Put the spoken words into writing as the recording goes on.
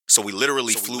So we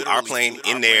literally flew our plane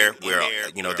in there where,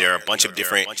 there are a bunch of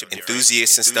different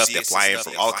enthusiasts and stuff that fly in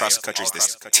from all across the country. It's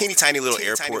this teeny tiny little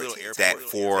airport that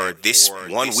for this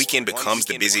one weekend becomes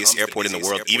the busiest airport in the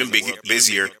world, even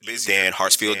busier than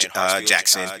Hartsfield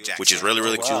Jackson, which is really,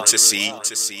 really cool to see.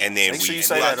 And then Make sure you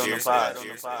say that on the pod.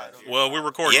 Well, we're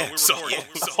recording. So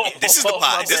this is the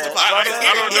pod.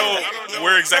 I don't know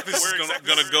where exactly this is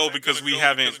gonna go because we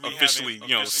haven't officially,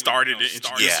 started to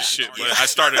introduce the shit. But I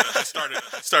started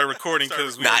recording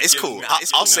because it's cool.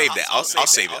 I'll save that. I'll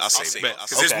save it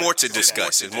because there's more to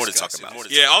discuss. There's more to talk about.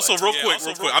 Yeah. Also, real quick.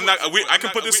 I can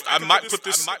put this. I might put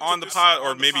this on the pod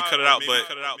or maybe cut it out. But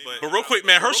real quick,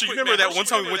 man, Herschel, you remember that one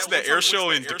time we went to that air show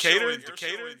in Decatur?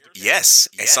 Yes,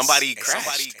 and somebody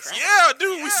crashed. Yeah,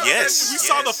 dude. We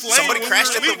saw the flame. Somebody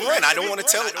crashed at the run. I don't want to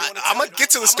tell. I'm gonna get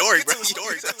to the story, bro.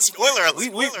 Spoiler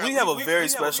alert. We have a very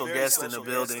special guest in the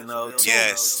building, though.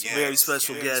 Yes. Very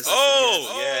special guest.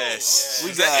 Oh, yes.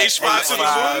 We got H5 in the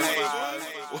room.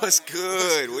 What's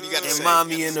good? What do you got to say? And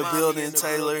mommy in the building,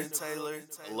 Taylor.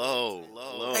 Hello.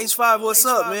 H5, what's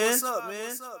up, man?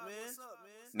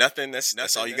 Nothing.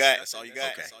 That's all you got.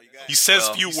 Okay. He says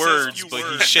few words, but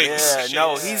he shakes. Yeah,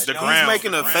 no, he's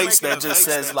making a face that just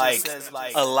says like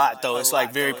a lot, though. It's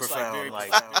like very profound.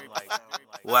 Like,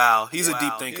 wow, he's a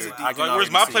deep thinker.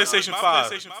 Where's my PlayStation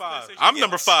 5? I'm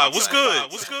number 5. What's good?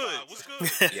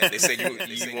 Yeah, they say you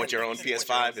want your own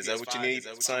PS5. Is that what you need,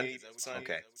 son?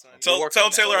 Okay. Tell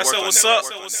Taylor I said what's up.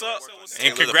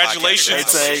 And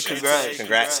congratulations. Hey, Tay,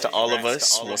 Congrats to all of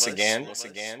us once again.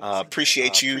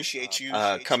 Appreciate you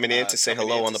coming in to say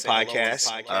hello on the podcast.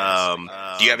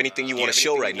 Do you have anything you want to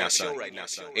show right now, son?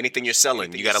 Anything you're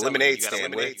selling? You got a lemonade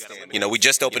stand. We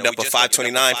just opened up a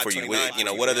 529 for you.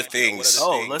 What other things?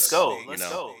 Oh, let's go.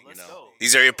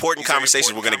 These are important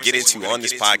conversations we're going to get into on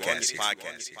this podcast.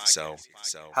 So,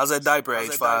 how's that diaper,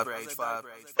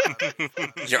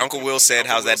 H5? Your Uncle Will said,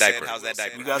 "How's that diaper?"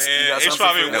 You got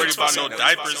H5 ain't worried about no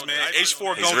diapers, man.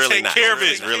 H4 gonna take care of it.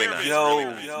 He's really not. Yo,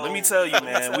 let me tell you,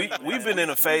 man. We've been in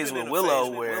a phase with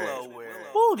Willow where.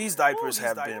 These diapers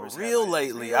have been real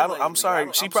lately. I'm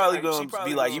sorry. She probably gonna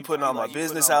be like, you putting all my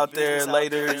business out there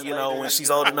later, when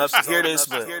she's old enough to hear this.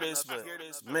 But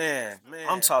man,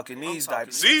 I'm talking these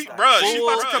diapers. See, bro, she's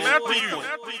about to come after you.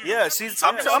 Yeah,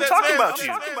 I'm talking about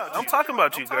you. I'm talking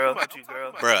about you, girl.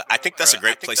 Bro, I think that's a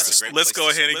great place to start. Let's go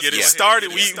ahead and get it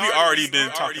started. We already been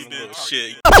talking a little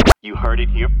shit. You heard it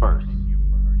here first.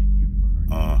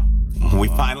 We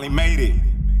finally made it.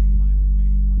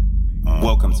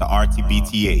 Welcome to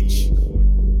RTBTH,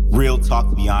 real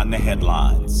talk beyond the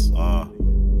headlines.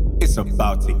 It's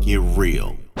about to get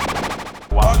real.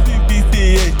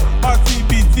 RTBTH,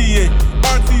 RTBTH,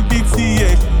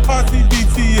 RTBTH,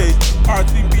 RTBTH,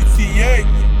 RTBTH.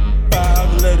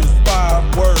 5 letters,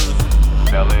 5 words.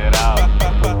 Spell it out.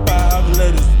 5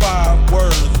 letters, 5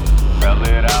 words. Spell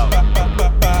it out.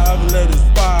 5 letters,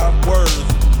 5 words.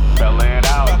 Spell it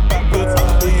out. Good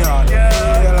talk beyond the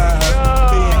headlines.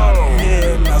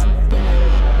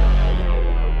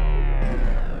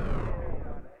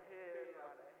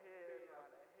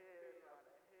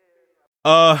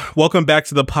 Welcome back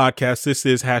to the podcast. This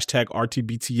is hashtag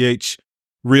RTBTH,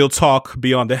 real talk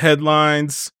beyond the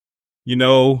headlines.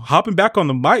 Hopping back on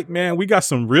the mic, man, we got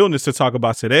some realness to talk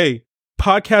about today.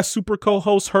 Podcast super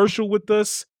co-host Herschel with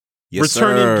us. Yes,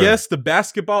 returning guest, the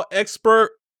basketball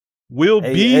expert, Will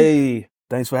B. Hey,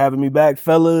 thanks for having me back,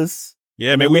 fellas.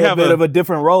 Yeah, man, we have a bit of a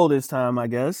different role this time, I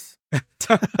guess.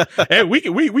 Hey, we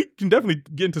can definitely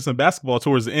get into some basketball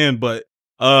towards the end, but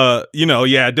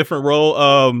different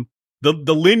role.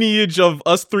 The lineage of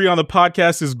us three on the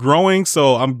podcast is growing,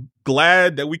 so I'm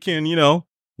glad that we can,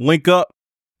 link up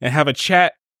and have a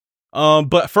chat.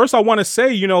 But first I want to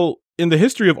say, in the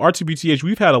history of RTBTH,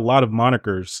 we've had a lot of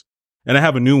monikers, and I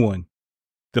have a new one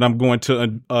that I'm going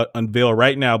to unveil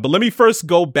right now. But let me first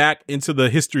go back into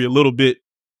the history a little bit.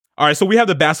 All right, so we have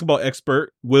the basketball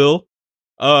expert, Will.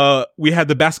 We had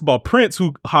the basketball prince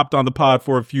who hopped on the pod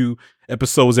for a few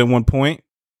episodes at one point.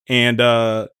 And,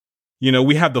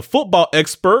 we have the football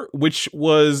expert, which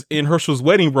was in Herschel's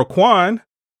wedding, Raquan.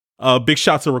 Big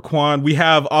shout to Raquan. We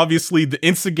have, obviously, the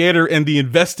instigator and the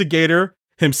investigator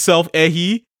himself,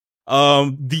 Ehi,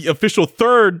 the official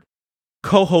third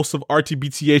co-host of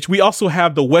RTBTH. We also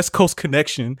have the West Coast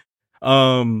connection.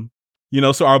 So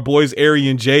our boys, Ari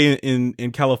and Jay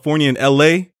in California and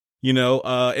LA,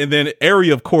 and then Ari,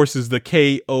 of course, is the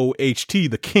KOHT,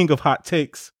 the king of hot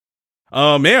takes.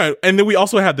 Man, and then we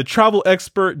also have the travel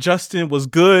expert, Justin. Was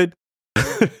good.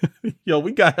 Yo,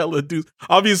 we got hella dudes.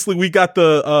 Obviously, we got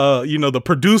the the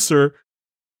producer,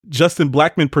 Justin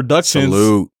Blackman Productions.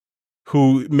 Salute.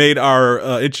 who made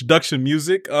our introduction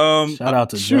music. Shout out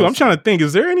to shoot. I'm Justin. trying to think.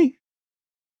 Is there any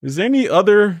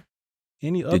other?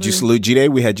 Did you salute G-Day?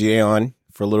 We had G-Day on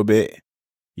for a little bit.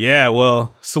 Yeah.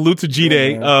 Well, salute to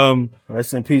G-Day. Yeah,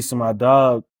 rest in peace to my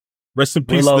dog. Rest in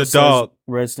peace Willow to the dog. says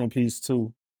rest in peace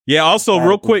too. Yeah. Also,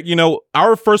 real Exactly. quick,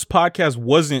 our first podcast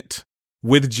wasn't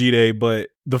with G-Day, but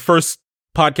the first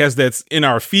podcast that's in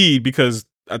our feed, because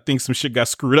I think some shit got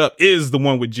screwed up, is the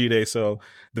one with G-Day. So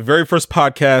the very first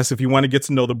podcast, if you want to get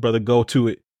to know the brother, go to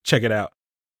it. Check it out.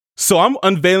 So I'm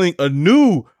unveiling a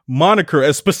new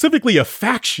moniker, specifically a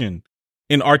faction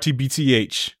in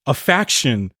RTBTH, a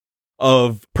faction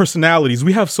of personalities.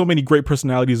 We have so many great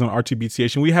personalities on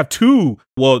RTBTH, and we have two,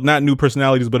 well, not new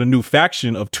personalities, but a new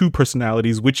faction of two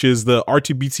personalities, which is the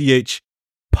RTBTH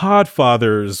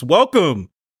Podfathers. Welcome.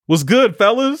 What's good,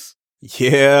 fellas?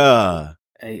 Yeah.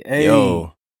 Hey.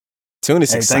 Yo. Tune,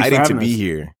 it's Hey, thanks for exciting to having be us.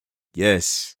 here.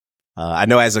 Yes. I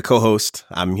know as a co-host,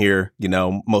 I'm here,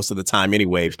 most of the time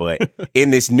anyway, but in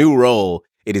this new role,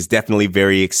 it is definitely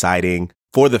very exciting.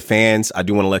 For the fans, I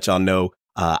do want to let y'all know,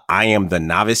 I am the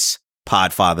novice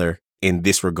podfather in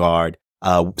this regard.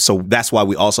 So that's why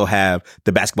we also have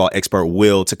the basketball expert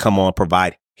Will to come on,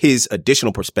 provide his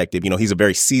additional perspective. He's a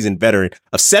very seasoned veteran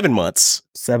of 7 months.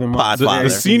 7 months. Podfather. The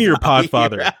senior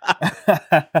Podfather.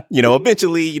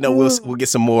 Eventually, we'll get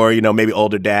some more, maybe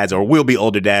older dads, or we'll be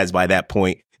older dads by that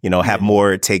point, have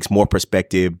more, it takes more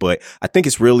perspective. But I think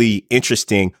it's really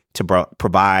interesting to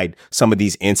provide some of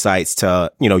these insights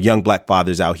to, young Black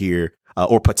fathers out here,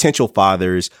 or potential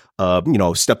fathers,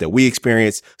 stuff that we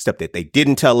experienced, stuff that they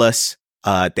didn't tell us,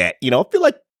 that, I feel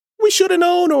like we should have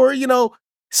known, or,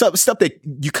 stuff that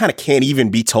you kind of can't even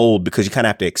be told because you kind of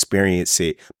have to experience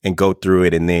it and go through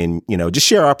it, and then, just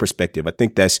share our perspective. I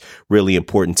think that's really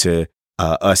important to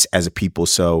us as a people.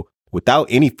 So without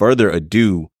any further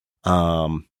ado, I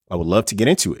would love to get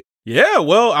into it. Yeah,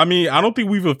 well, I mean, I don't think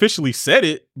we've officially said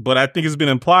it, but I think it's been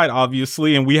implied,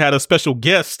 obviously. And we had a special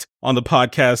guest on the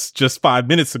podcast just 5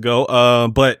 minutes ago.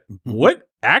 But what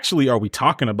actually are we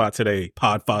talking about today,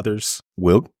 Podfathers?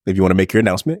 Will, if you want to make your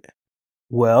announcement.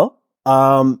 Well,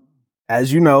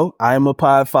 as you know, I am a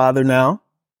podfather now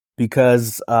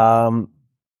because my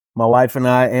wife and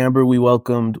I, Amber, we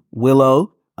welcomed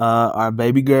Willow, our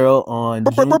baby girl, on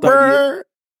June 30th.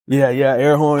 Yeah,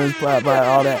 air horns, blah,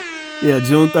 all that. Yeah,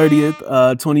 June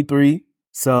 30th, 23.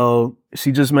 So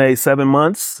she just made 7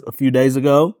 months a few days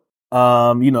ago.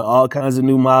 All kinds of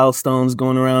new milestones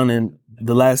going around, and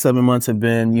the last 7 months have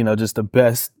been, just the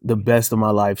best of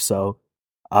my life. So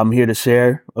I'm here to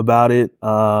share about it.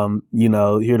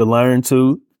 Here to learn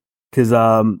too, because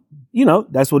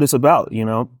that's what it's about.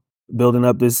 Building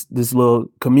up this little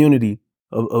community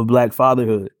of Black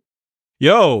fatherhood.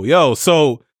 Yo.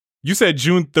 So you said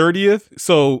June 30th.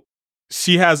 So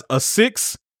she has a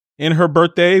 6 in her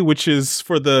birthday, which is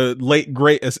for the late,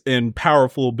 great, and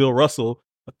powerful Bill Russell.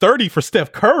 30 for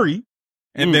Steph Curry,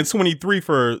 and then 23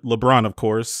 for LeBron, of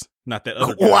course. Not that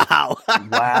other guy. Wow.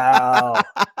 Wow.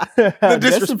 The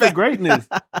That's for greatness.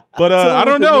 But I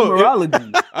don't know.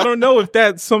 Numerology. I don't know if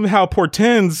that somehow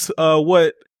portends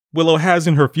what Willow has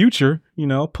in her future,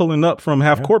 pulling up from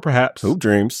half court, perhaps. Hoop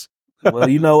dreams.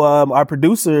 Well, our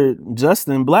producer,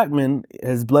 Justin Blackman,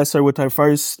 has blessed her with her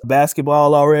first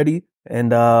basketball already.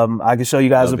 And I can show you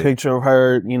guys Love a it. picture of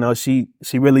her. She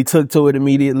really took to it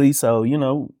immediately. So,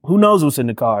 who knows what's in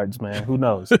the cards, man? Who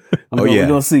knows? We're going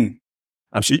to see.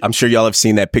 I'm sure y'all have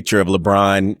seen that picture of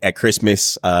LeBron at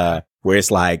Christmas, where it's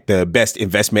like the best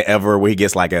investment ever, where he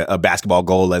gets like a basketball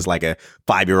goal as like a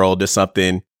 5-year-old or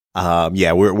something.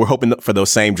 We're hoping for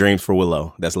those same dreams for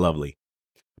Willow. That's lovely.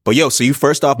 But so you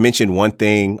first off mentioned one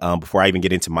thing before I even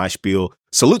get into my spiel.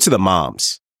 Salute to the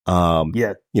moms.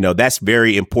 That's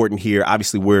very important here.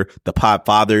 Obviously, we're the pod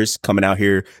fathers coming out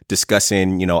here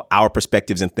discussing, our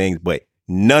perspectives and things, but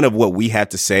none of what we have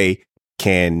to say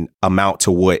can amount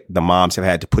to what the moms have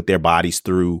had to put their bodies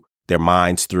through, their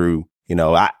minds through.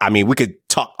 I mean, we could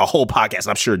talk a whole podcast,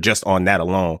 I'm sure, just on that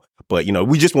alone. But,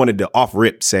 we just wanted to off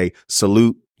rip say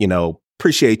salute,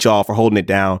 appreciate y'all for holding it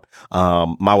down.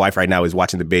 My wife right now is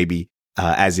watching the baby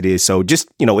as it is. So just,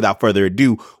 without further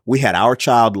ado, we had our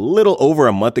child a little over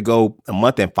a month ago, a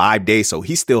month and 5 days. So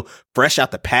he's still fresh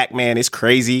out the pack, man. It's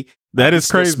crazy. That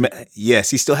is crazy. Yes,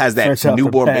 he still has that Fresh out the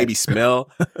newborn pack. baby smell.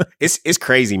 It's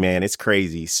crazy, man. It's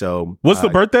crazy. So What's the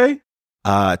birthday?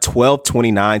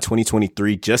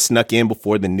 12/29/2023, just snuck in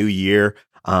before the new year.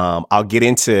 I'll get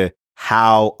into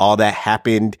how all that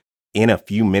happened in a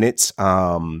few minutes.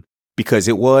 Because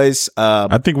it was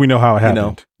I think we know how it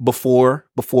happened. before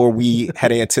we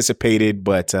had anticipated,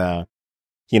 but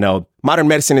modern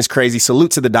medicine is crazy.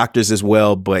 Salute to the doctors as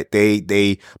well, but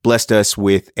they blessed us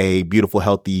with a beautiful,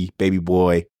 healthy baby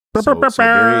boy. So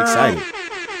very excited.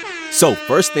 So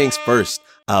first things first,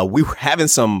 we were having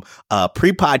some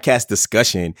pre-podcast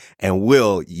discussion, and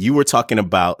Will, you were talking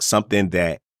about something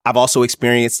that I've also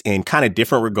experienced in kind of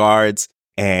different regards,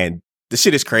 and the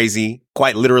shit is crazy.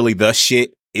 Quite literally, the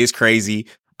shit is crazy.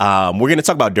 We're going to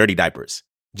talk about dirty diapers.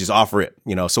 Just offer it,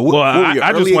 So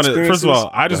I just want to, first of all,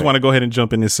 I just want to go ahead and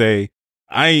jump in and say,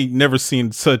 I ain't never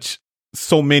seen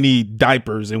so many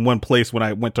diapers in one place when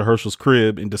I went to Herschel's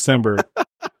crib in December.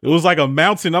 It was like a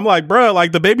mountain. I'm like, bro,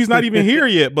 like the baby's not even here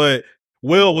yet. But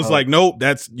Will was like, nope,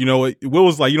 Will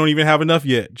was like, you don't even have enough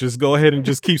yet. Just go ahead and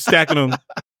just keep stacking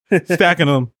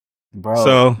them. Bro,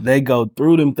 so they go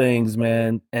through them things,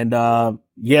 man. And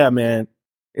yeah, man,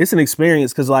 it's an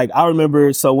experience. Cause like, I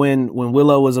remember, so when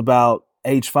Willow was about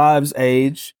H5's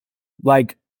age,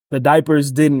 like the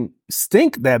diapers didn't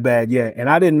stink that bad yet. And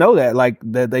I didn't know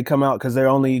that they come out because they're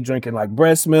only drinking like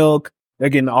breast milk. They're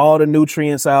getting all the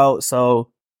nutrients out.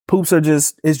 So poops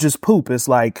it's just poop. It's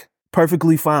like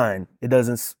perfectly fine. It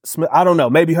doesn't smell. I don't know.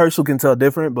 Maybe Herschel can tell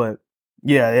different, but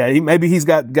yeah. Maybe he's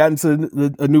gotten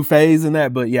to a new phase in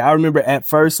that. But yeah, I remember at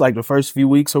first, like the first few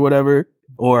weeks or whatever,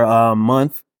 or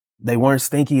month, they weren't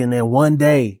stinky. And then one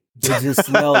day it just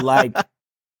smelled like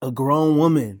a grown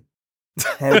woman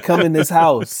had come in this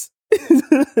house.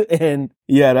 And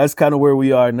yeah, that's kind of where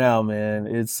we are now, man.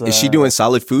 Is she doing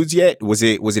solid foods yet? Was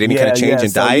it any kind of change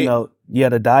in diet?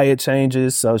 The diet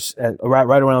changes. So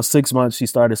right around 6 months, she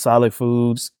started solid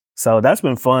foods. So that's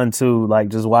been fun too, like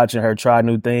just watching her try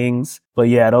new things. But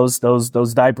yeah, those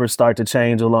diapers start to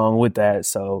change along with that.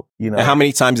 So, And how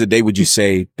many times a day would you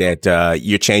say that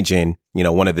you're changing,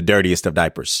 one of the dirtiest of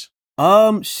diapers?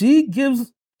 She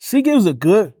gives a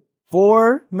good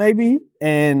 4 maybe,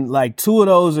 and like 2 of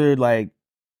those are like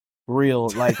real.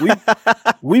 Like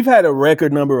we've had a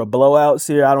record number of blowouts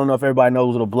here. I don't know if everybody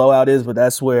knows what a blowout is, but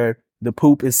that's where the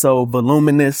poop is so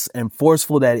voluminous and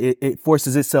forceful that it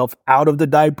forces itself out of the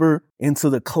diaper into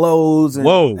the clothes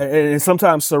and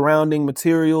sometimes surrounding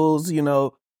materials,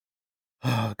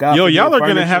 God, y'all are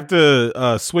going to have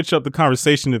to switch up the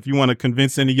conversation if you want to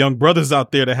convince any young brothers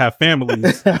out there to have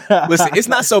families. Listen, it's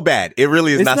not so bad. It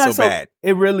really is not so bad.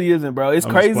 It really isn't, bro. It's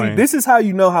crazy. This is how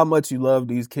you know how much you love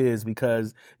these kids,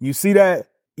 because you see that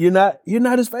you're not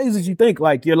as phased as you think.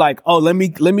 Like you're like, oh, let me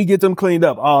get them cleaned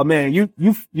up. Oh man, you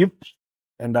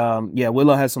and yeah,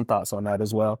 Willow has some thoughts on that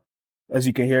as well, as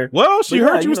you can hear. Well, she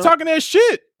heard you was talking that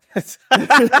shit.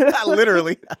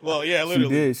 Literally. Well, yeah,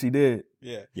 literally. She did.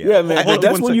 Yeah, man. But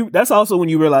that's also when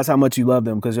you realize how much you love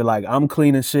them, because you're like, I'm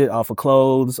cleaning shit off of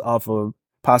clothes, off of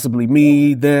possibly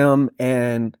me, them,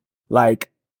 and like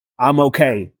I'm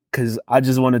okay because I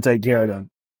just want to take care of them.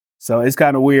 So it's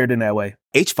kind of weird in that way.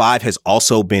 H5 has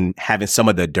also been having some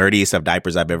of the dirtiest of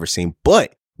diapers I've ever seen,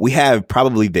 but we have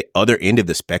probably the other end of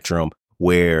the spectrum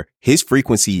where his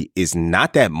frequency is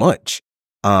not that much.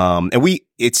 And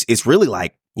it's really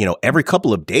like, every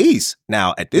couple of days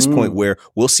now at this point where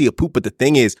we'll see a poop. But the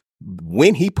thing is,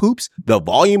 when he poops, the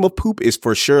volume of poop is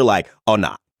for sure like, oh,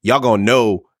 nah, y'all gonna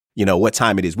know, what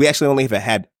time it is. We actually only have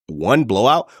had one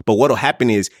blowout, but what'll happen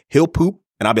is he'll poop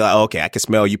and I'll be like, oh, okay, I can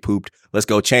smell you pooped. Let's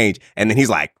go change. And then he's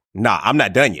like, nah, I'm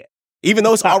not done yet. Even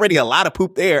though it's already a lot of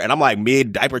poop there. And I'm like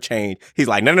mid diaper change. He's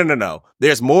like, no.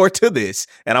 There's more to this.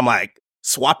 And I'm like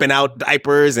swapping out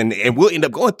diapers and we'll end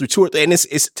up going through 2 or 3. And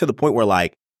it's to the point where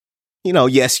like,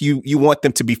 yes, you want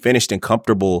them to be finished and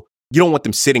comfortable. You don't want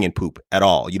them sitting in poop at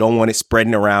all. You don't want it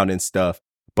spreading around and stuff.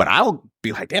 But I'll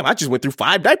be like, damn, I just went through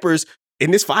 5 diapers in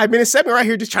this 5-minute segment right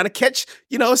here, just trying to catch,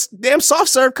 damn soft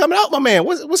serve coming out, my man.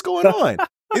 What's going on?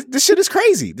 This shit is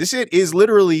crazy. This shit is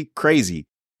literally crazy.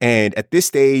 And at this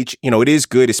stage, it is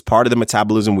good. It's part of the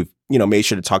metabolism. We've, made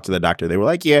sure to talk to the doctor. They were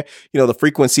like, yeah, the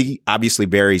frequency obviously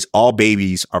varies. All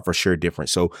babies are for sure different.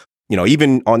 So,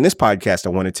 even on this podcast, I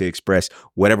wanted to express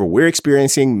whatever we're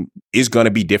experiencing is going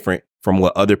to be different from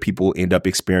what other people end up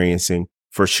experiencing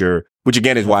for sure, which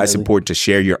again is why it's important to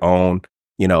share your own,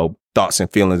 thoughts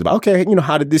and feelings about, okay,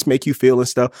 how did this make you feel and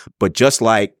stuff? But just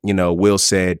like, Will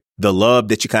said, the love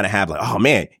that you kind of have, like, oh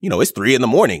man, it's 3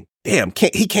 a.m. Damn,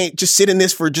 he can't just sit in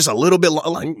this for just a little bit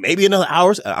long, like maybe another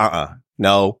hour.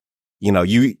 No,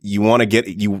 you want to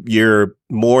you're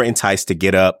more enticed to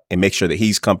get up and make sure that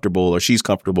he's comfortable or she's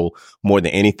comfortable more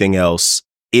than anything else.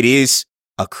 It is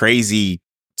a crazy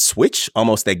switch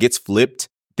almost that gets flipped.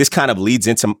 This kind of leads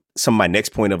into some of my next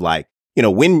point of like,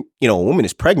 when, a woman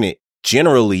is pregnant,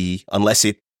 generally, unless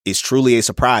it is truly a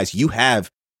surprise, you have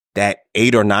that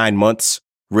 8 or 9 months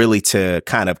really to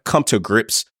kind of come to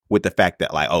grips with the fact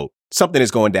that like, oh, something is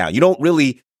going down. You don't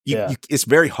really it's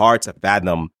very hard to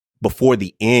fathom before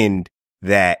the end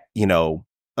that, you know,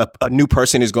 a new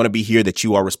person is going to be here that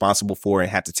you are responsible for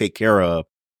and have to take care of.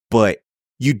 But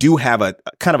you do have a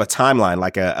kind of a timeline,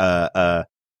 like a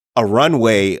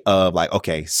runway of like,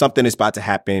 okay, something is about to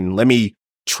happen. Let me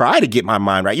try to get my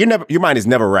mind right. Your mind is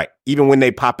never right. Even when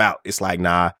they pop out, it's like,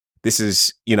 nah, this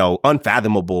is, you know,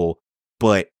 unfathomable.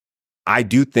 But I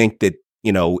do think that,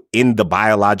 you know, in the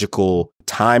biological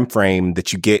time frame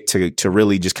that you get to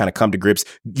really just kind of come to grips,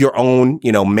 your own,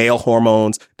 you know, male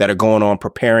hormones that are going on,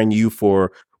 preparing you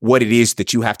for what it is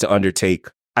that you have to undertake.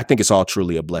 I think it's all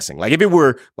truly a blessing. Like if it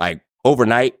were like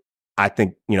overnight, I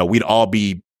think, you know, we'd all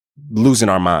be losing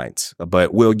our minds.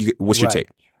 But Will, what's your take?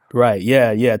 Right.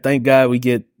 Yeah. Thank God we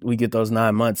get those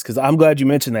 9 months. Cause I'm glad you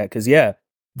mentioned that. Cause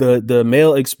the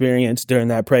male experience during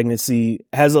that pregnancy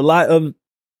has a lot of,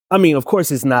 I mean, of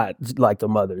course it's not like the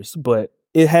mother's, but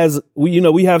it has,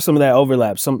 we have some of that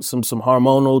overlap, some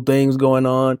hormonal things going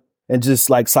on and just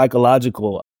like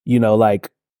psychological, you know, like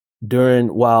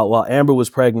while Amber was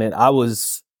pregnant, I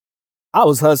was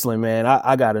hustling, man.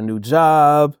 I got a new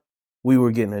job. We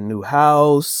were getting a new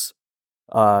house.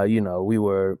 You know, we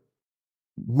were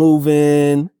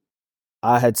moving.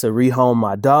 I had to rehome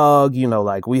my dog, you know,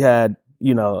 like I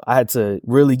had to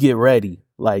really get ready,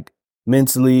 like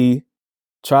mentally,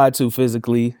 tried to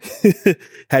physically,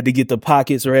 had to get the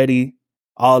pockets ready,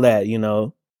 all that, you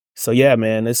know. So yeah,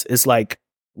 man, it's like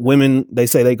women, they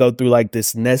say they go through like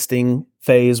this nesting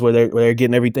phase where they're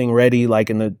getting everything ready, like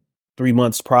in the 3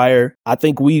 months prior. I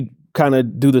think we kind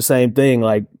of do the same thing,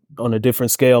 like on a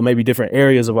different scale, maybe different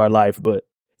areas of our life. But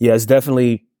yeah, it's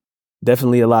definitely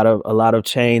a lot of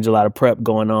change, a lot of prep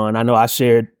going on. I know I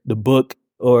shared the book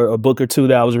or a book or two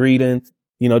that I was reading,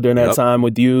 you know, during that time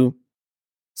with you.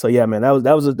 So yeah, man, that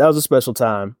was a special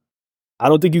time. I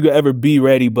don't think you could ever be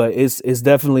ready, but it's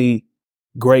definitely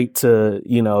great to,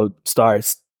 you know,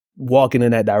 start walking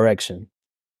in that direction.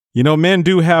 You know, men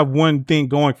do have one thing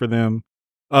going for them.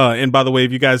 And by the way,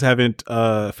 if you guys haven't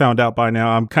found out by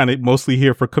now, I'm kind of mostly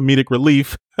here for comedic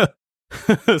relief.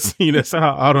 See, that's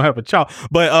how I don't have a child.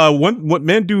 But what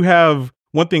men do have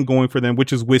one thing going for them,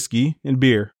 which is whiskey and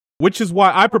beer, which is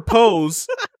why I propose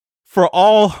for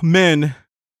all men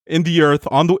in the earth,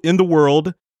 in the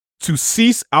world, to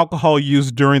cease alcohol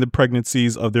use during the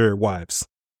pregnancies of their wives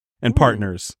and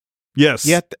partners. Yes.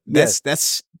 Yeah, that's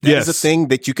a thing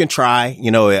that you can try, you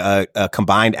know, a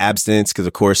combined abstinence, because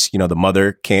of course, you know, the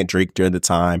mother can't drink during the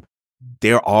time.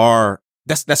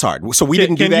 That's hard. So we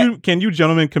didn't do that. Can you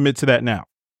gentlemen commit to that now?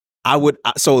 I would.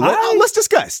 Let's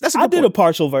discuss. That's a good I did point. A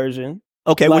partial version.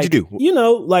 Okay, like, what'd you do? You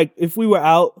know, like if we were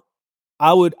out,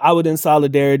 I would in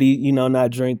solidarity, you know,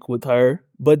 not drink with her.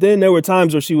 But then there were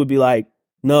times where she would be like,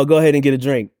 no, go ahead and get a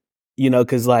drink, you know,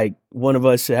 because like one of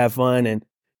us should have fun. And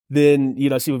then, you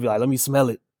know, she would be like, let me smell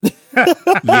it.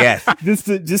 Yes.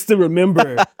 just to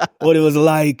remember what it was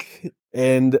like.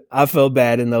 And I felt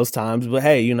bad in those times. But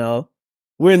hey, you know,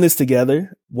 we're in this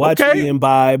together. Watch me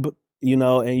imbibe, you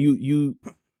know, and you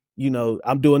know,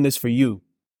 I'm doing this for you.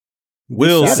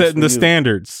 Will setting the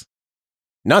standards.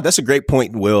 No, that's a great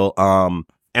point, Will.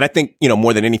 And I think, you know,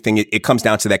 more than anything, it comes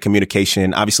down to that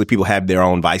communication. Obviously, people have their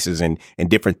own vices and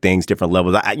different things, different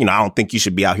levels. I don't think you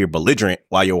should be out here belligerent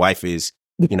while your wife is,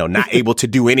 you know, not able to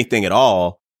do anything at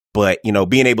all. But, you know,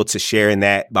 being able to share in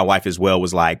that, my wife as well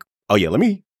was like, oh, yeah,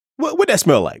 what that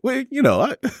smell like? Well, you know,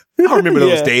 I remember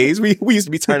those days. We used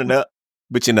to be turning up.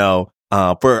 But, you know,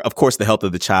 for, of course, the health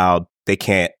of the child,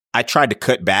 I tried to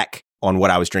cut back on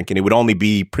what I was drinking. It would only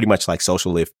be pretty much like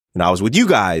social if, you know, I was with you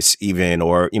guys even,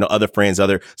 or, you know, other friends,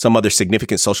 some other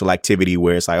significant social activity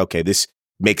where it's like, okay, this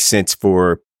makes sense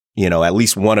for, you know, at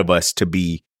least one of us to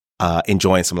be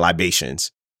enjoying some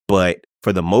libations. But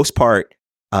for the most part,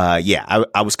 I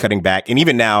was cutting back. And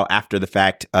even now after the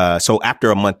fact, so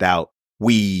after a month out,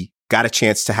 we got a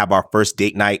chance to have our first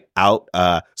date night out.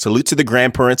 Salute to the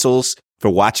grandparentals for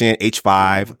watching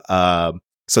H5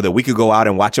 so that we could go out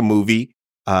and watch a movie.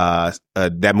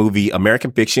 That movie,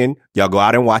 American Fiction. Y'all go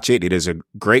out and watch it. It is a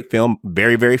great film.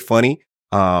 Very, very funny.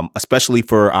 Especially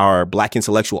for our Black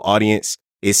intellectual audience.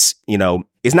 It's, you know,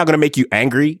 it's not going to make you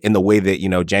angry in the way that, you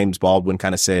know, James Baldwin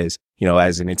kind of says, you know,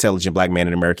 as an intelligent Black man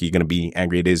in America, you're going to be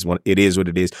angry. It is what it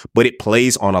is, but it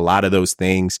plays on a lot of those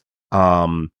things.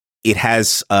 It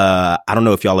has, I don't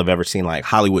know if y'all have ever seen like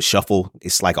Hollywood Shuffle.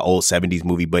 It's like an old 70s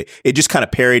movie, but it just kind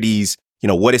of parodies, you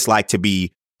know, what it's like to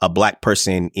be a Black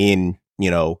person in, you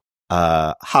know,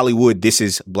 Hollywood. This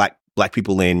is black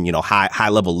people in, you know, high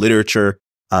level literature.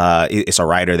 It's a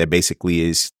writer that basically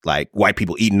is like white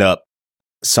people eating up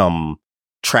some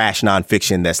trash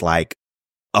nonfiction that's like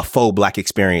a faux black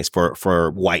experience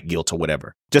for white guilt or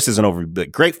whatever. Just as an overview,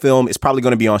 but great film. It's probably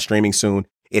going to be on streaming soon.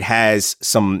 It has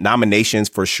some nominations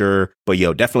for sure, but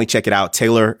definitely check it out.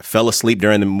 Taylor fell asleep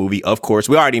during the movie. Of course,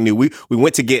 we already knew. We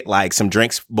went to get like some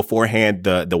drinks beforehand.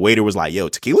 The waiter was like,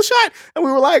 tequila shot? And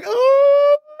we were like,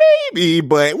 oh, maybe,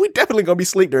 but we definitely going to be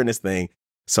asleep during this thing.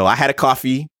 So I had a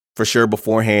coffee for sure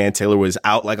beforehand. Taylor was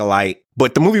out like a light,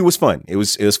 but the movie was fun. It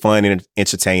was fun and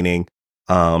entertaining.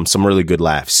 Some really good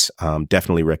laughs.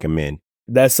 Definitely recommend.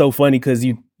 That's so funny because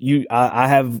I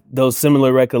have those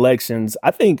similar recollections.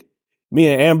 I think me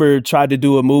and Amber tried to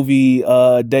do a movie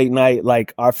date night,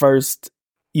 like our first,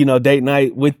 date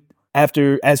night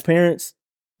as parents.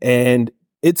 And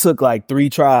it took like 3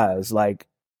 tries. Like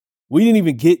we didn't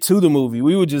even get to the movie.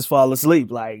 We would just fall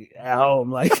asleep like at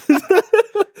home. Like,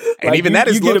 and even that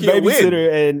is you get a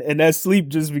babysitter and that sleep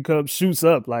just shoots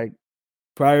up. Like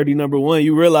priority number 1,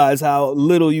 you realize how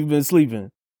little you've been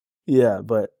sleeping. Yeah,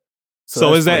 but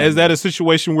so is that a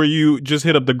situation where you just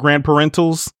hit up the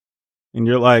grandparentals? And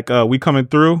you're like, we coming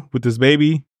through with this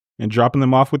baby and dropping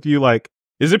them off with you? Like,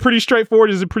 is it pretty straightforward?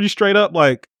 Is it pretty straight up?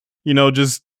 Like,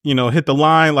 just, hit the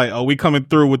line like, we coming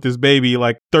through with this baby,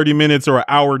 like 30 minutes or an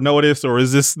hour notice? Or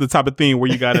is this the type of thing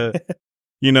where you got to,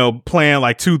 plan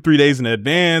like 2-3 days in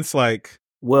advance? Like,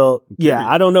 well, yeah,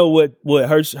 I don't know what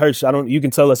Hirsch, you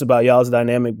can tell us about y'all's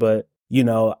dynamic, but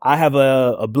I have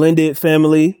a blended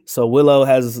family. So Willow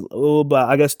has about,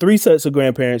 I guess, 3 sets of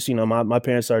grandparents. My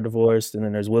parents are divorced, and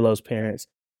then there's Willow's parents.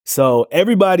 So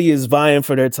everybody is vying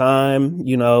for their time.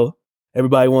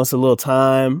 Everybody wants a little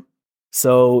time.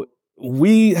 So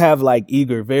we have like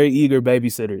very eager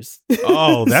babysitters.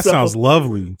 Oh, that sounds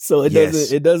lovely. So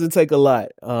it doesn't take a lot.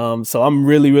 So I'm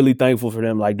really, really thankful for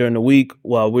them. Like during the week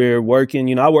while we're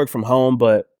working, I work from home,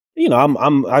 but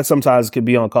I sometimes could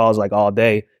be on calls like all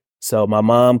day. So my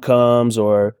mom comes,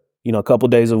 or, a couple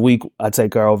days a week, I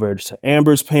take her over to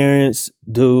Amber's parents.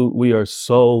 Dude, we are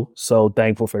so, so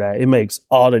thankful for that. It makes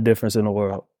all the difference in the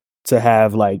world to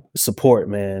have like support,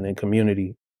 man, and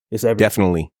community. It's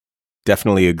everything.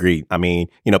 Definitely agree. I mean,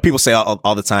 people say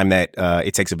all the time that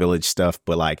it takes a village stuff,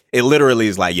 but like it literally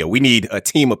is like, we need a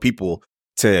team of people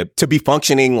to be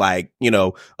functioning like,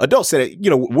 adults that,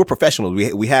 we're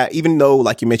professionals. We have, even though,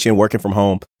 like you mentioned, working from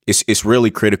home, it's really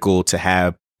critical to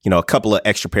have a couple of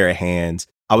extra pair of hands.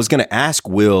 I was going to ask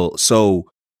Will, so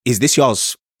is this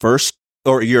y'all's first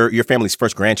or your family's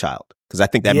first grandchild? Because I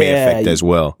think that may affect as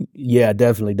well. Yeah,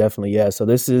 definitely. Yeah. So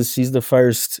she's the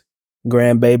first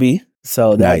grandbaby.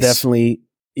 So that definitely,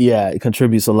 it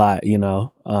contributes a lot,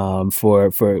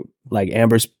 for like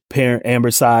Amber's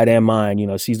side and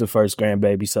mine, she's the first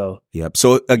grandbaby. So, yep.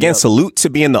 So again, salute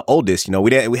to being the oldest.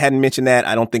 We hadn't mentioned that,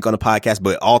 I don't think, on the podcast,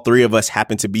 but all 3 of us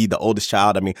happen to be the oldest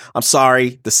child. I mean, I'm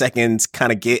sorry, the seconds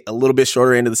kind of get a little bit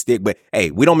shorter end of the stick, but hey,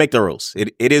 we don't make the rules.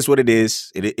 It is what it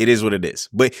is. It is what it is.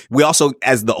 But we also,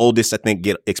 as the oldest, I think,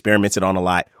 get experimented on a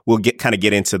lot. We'll get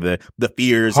into the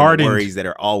fears and the worries that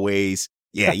are always.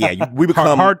 Yeah. We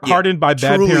become hardened by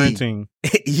bad truly, parenting.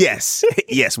 Yes.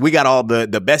 We got all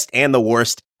the best and the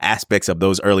worst aspects of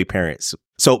those early parents.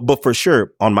 So, but for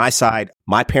sure, on my side,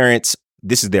 my parents,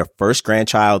 this is their first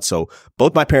grandchild. So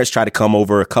both my parents try to come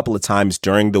over a couple of times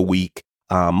during the week.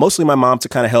 Mostly my mom to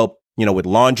kind of help, with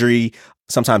laundry,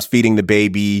 sometimes feeding the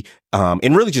baby,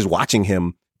 and really just watching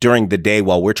him during the day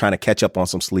while we're trying to catch up on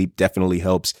some sleep definitely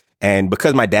helps. And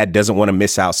because my dad doesn't want to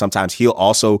miss out, sometimes he'll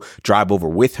also drive over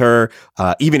with her.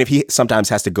 Even if he sometimes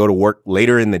has to go to work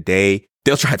later in the day,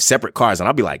 they'll drive separate cars. And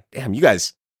I'll be like, damn, you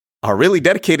guys are really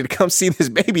dedicated to come see this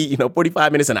baby,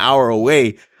 45 minutes, an hour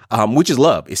away, which is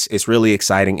love. It's really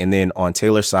exciting. And then on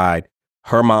Taylor's side,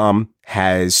 her mom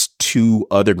has 2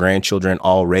 other grandchildren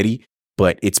already,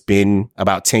 but it's been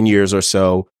about 10 years or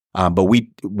so. But we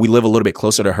live a little bit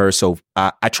closer to her. So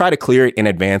I try to clear it in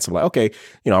advance of like, okay,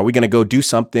 are we going to go do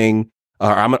something?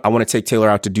 I want to take Taylor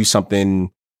out to do something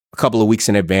a couple of weeks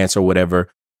in advance or whatever.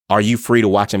 Are you free to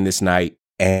watch him this night?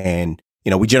 And,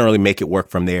 we generally make it work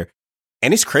from there.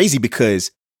 And it's crazy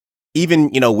because even,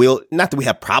 we'll, not that we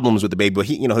have problems with the baby, but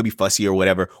he'll be fussy or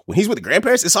whatever. When he's with the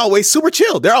grandparents, it's always super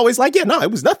chill. They're always like, yeah, no, it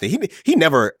was nothing. He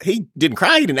didn't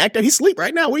cry. He didn't act out. He's asleep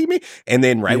right now. What do you mean? And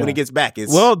then when he gets back,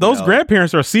 it's, those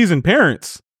grandparents are seasoned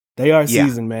parents. They are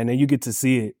seasoned, man. And you get to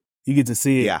see it.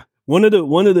 Yeah. One of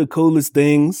the coolest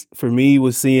things for me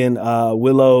was seeing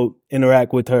Willow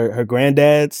interact with her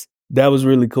granddads. That was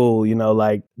really cool.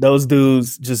 Like those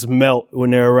dudes just melt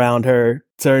when they're around her,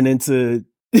 turn into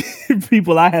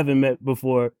people I haven't met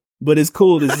before. But it's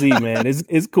cool to see, man.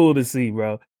 It's cool to see,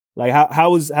 bro. Like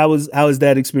how has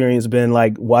that experience been,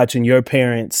 like watching your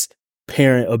parents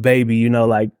parent a baby,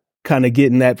 like kind of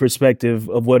getting that perspective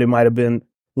of what it might have been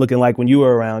looking like when you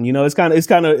were around. You know, it's kind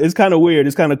of weird.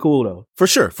 It's kind of cool though. For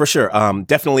sure.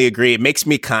 Definitely agree. It makes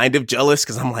me kind of jealous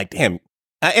because I'm like, damn.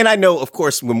 And I know, of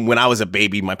course, when I was a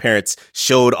baby, my parents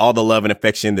showed all the love and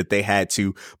affection that they had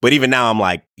to. But even now, I'm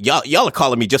like, y'all are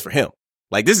calling me just for him.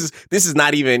 Like, this is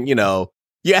not even, you know,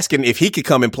 you're asking if he could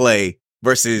come and play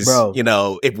versus, Bro. you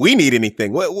know, if we need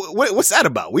anything. What's that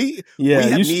about?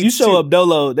 You show up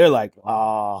dolo, they're like,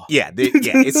 oh. Yeah,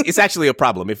 it's actually a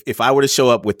problem. If I were to show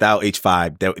up without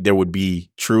H5, there would be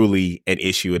truly an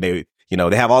issue. And they, you know,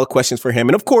 they have all the questions for him.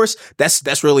 And of course,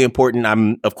 that's really important.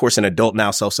 I'm, of course, an adult now,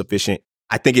 self-sufficient.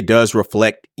 I think it does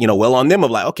reflect, you know, well on them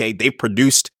of like, okay, they've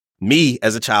produced me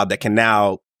as a child that can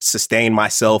now sustain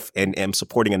myself and am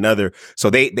supporting another. So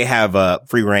they have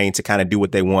free reign to kind of do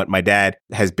what they want. My dad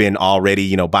has been already,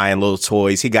 you know, buying little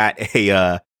toys. He got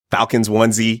a Falcons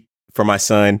onesie for my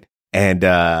son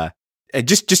and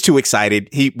just too excited.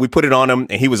 We put it on him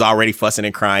and he was already fussing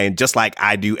and crying just like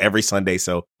I do every Sunday.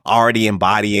 So already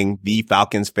embodying the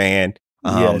Falcons fan.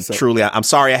 Truly, I'm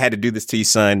sorry I had to do this to you,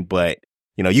 son, but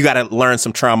you know, you got to learn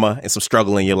some trauma and some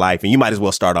struggle in your life, and you might as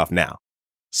well start off now.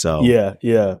 So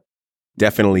yeah,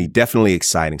 definitely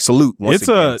exciting. Salute. Once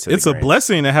again to it's a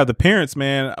blessing to have the parents,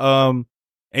 man. And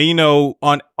you know,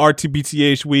 on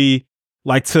RTBTH, we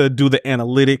like to do the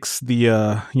analytics,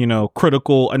 the you know,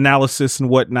 critical analysis and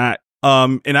whatnot.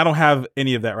 And I don't have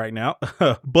any of that right now,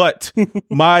 but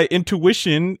my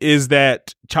intuition is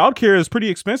that childcare is pretty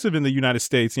expensive in the United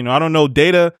States. You know, I don't know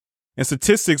data and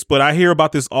statistics, but I hear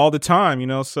about this all the time, you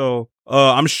know, so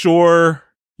I'm sure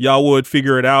y'all would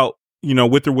figure it out, you know,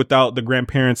 with or without the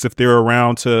grandparents if they're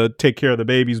around to take care of the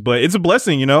babies. But it's a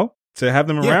blessing, you know, to have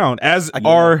them around, as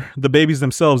are the babies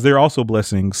themselves. They're also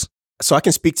blessings. So I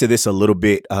can speak to this a little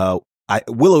bit.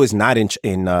 Willow is not in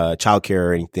childcare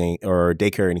or anything or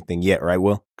daycare or anything yet, right,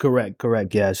 Will?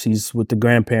 Correct. Yeah, she's with the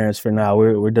grandparents for now.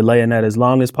 We're delaying that as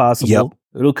long as possible. Yep.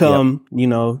 It'll come, you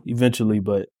know, eventually,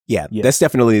 but yeah, that's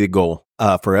definitely the goal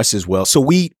for us as well. So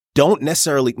we don't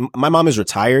necessarily, my mom is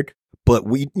retired, but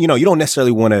we, you know, you don't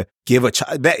necessarily want to give a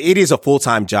child that it is a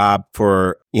full-time job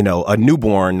for, you know, a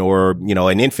newborn or, you know,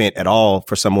 an infant at all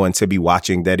for someone to be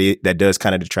watching that does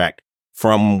kind of detract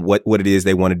from what it is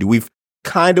they want to do. We've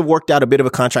kind of worked out a bit of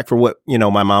a contract for what, you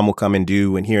know, my mom will come and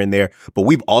do and here and there, but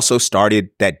we've also started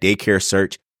that daycare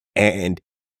search. And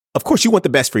of course you want the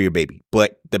best for your baby,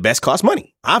 but the best costs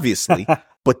money, obviously.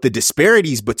 But the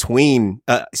disparities between,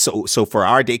 so for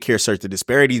our daycare search, the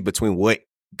disparities between what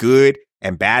good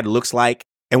and bad looks like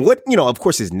and what, you know, of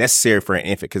course is necessary for an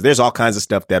infant, because there's all kinds of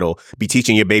stuff that'll be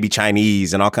teaching your baby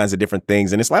Chinese and all kinds of different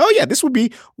things. And it's like, oh yeah, this would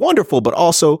be wonderful, but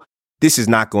also this is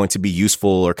not going to be useful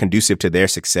or conducive to their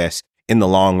success in the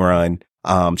long run.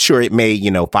 Sure, it may, you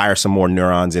know, fire some more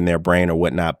neurons in their brain or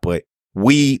whatnot, but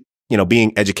we, you know,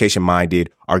 being education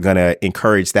minded, are going to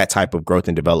encourage that type of growth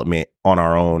and development on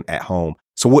our own at home.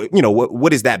 So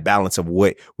what is that balance of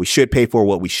what we should pay for,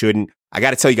 what we shouldn't? I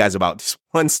got to tell you guys about this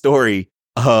one story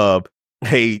of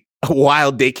a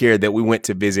wild daycare that we went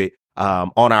to visit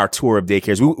on our tour of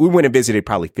daycares. We went and visited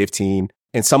probably 15,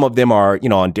 and some of them are, you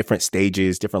know, on different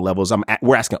stages, different levels.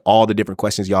 We're asking all the different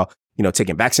questions, y'all. You know,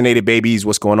 taking vaccinated babies,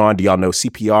 what's going on? Do y'all know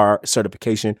CPR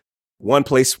certification? One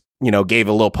place, you know, gave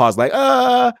a little pause, like,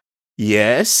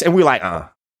 yes, and we're like,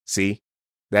 see.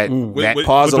 That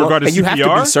pause with regard to and you CPR? have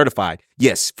to be certified.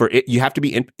 Yes, for it, you have to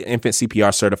be infant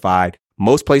CPR certified.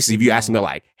 Most places, if you ask them, they're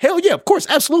like, hell yeah, of course,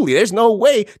 absolutely. There's no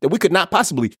way that we could not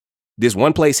possibly. This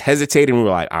one place hesitated, and we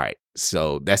were like, all right,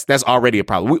 so that's already a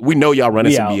problem. We know y'all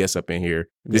running some BS up in here.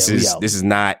 This is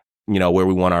not, you know, where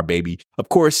we want our baby. Of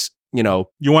course, you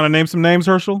know. You want to name some names,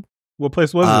 Herschel? What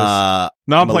place was this?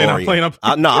 No, I'm playing.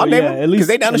 No, I'll name them because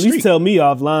they down the street. At least tell me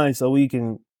offline so we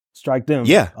can strike them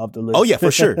off the list. Oh yeah,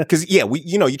 for sure. Because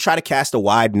you try to cast a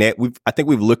wide net. I think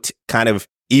we've looked kind of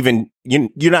even.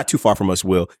 You're not too far from us,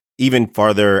 Will. Even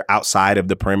farther outside of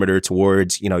the perimeter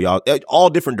towards, you know, y'all,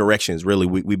 all different directions. Really,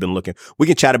 we've been looking. We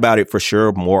can chat about it for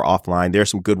sure more offline. There are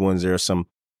some good ones. There are some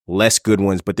less good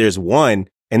ones, but there's one,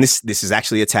 and this is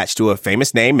actually attached to a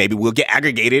famous name. Maybe we'll get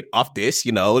aggregated off this,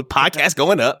 you know, podcast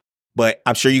going up. But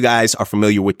I'm sure you guys are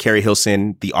familiar with Carrie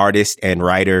Hilson, the artist and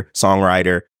writer,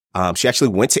 songwriter. She actually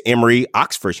went to Emory,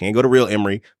 Oxford. She ain't go to real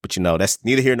Emory, but you know, that's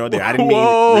neither here nor there. I didn't mean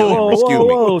real Emory.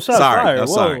 Excuse me. Sorry. I'm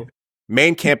sorry.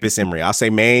 Main campus Emory. I'll say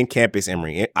main campus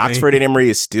Emory. Oxford and Emory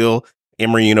is still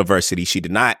Emory University. She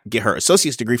did not get her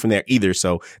associate's degree from there either.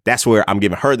 So that's where I'm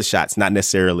giving her the shots, not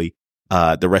necessarily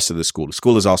the rest of the school. The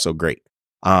school is also great.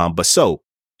 But so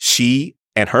she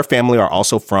and her family are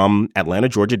also from Atlanta,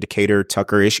 Georgia, Decatur,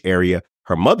 Tucker-ish area.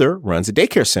 Her mother runs a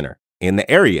daycare center in the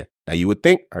area. Now, you would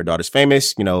think her daughter's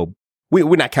famous. You know,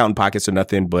 we're not counting pockets or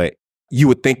nothing, but you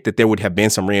would think that there would have been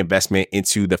some reinvestment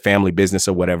into the family business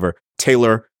or whatever.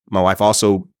 Taylor, my wife,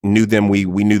 also knew them. We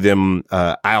knew them.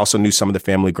 I also knew some of the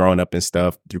family growing up and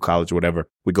stuff through college or whatever.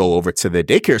 We go over to the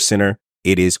daycare center.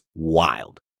 It is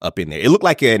wild up in there. It looked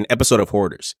like an episode of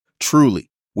Hoarders. Truly.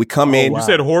 We come in. Wow. You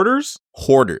said hoarders?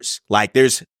 Hoarders. Like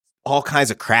there's all kinds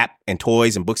of crap and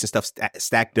toys and books and stuff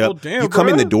stacked up. Oh, damn, you come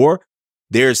in bruh. the door.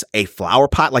 There's a flower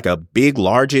pot, like a big,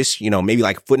 largest, maybe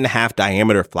like 1.5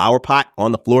 diameter flower pot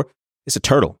on the floor. It's a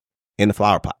turtle in the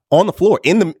flower pot on the floor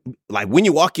like when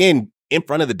you walk in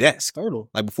front of the desk, Turtle.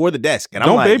 like before the desk. And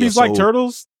Don't I'm like, babies like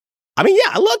turtles? I mean,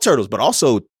 yeah, I love turtles, but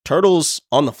also turtles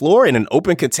on the floor in an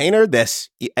open container.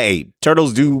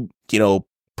 Turtles do,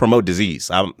 promote disease.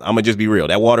 I'm gonna just be real.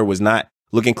 That water was not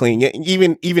looking clean.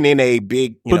 Even in a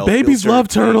big, but babies love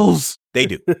turtles. They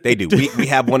do. We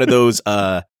have one of those.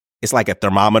 It's like a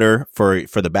thermometer for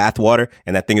the bath water,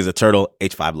 and that thing is a turtle.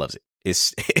 H5 loves it.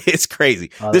 It's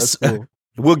crazy. Oh, that's cool.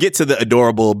 We'll get to the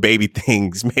adorable baby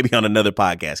things maybe on another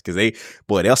podcast because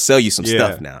they'll sell you some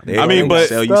stuff now. They'll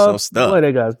sell you some stuff. Boy,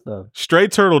 they got stuff.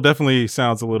 Straight turtle definitely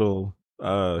sounds a little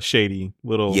shady.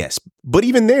 Yes, but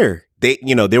even there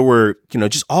were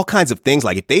just all kinds of things.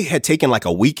 Like if they had taken like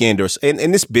a weekend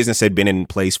and this business had been in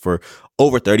place for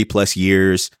over 30 plus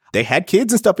years, they had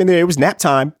kids and stuff in there. It was nap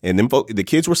time, and then the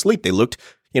kids were asleep. They looked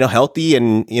healthy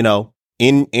and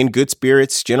in good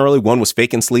spirits. Generally, one was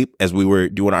faking sleep as we were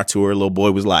doing our tour. Little boy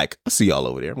was like, "I'll see y'all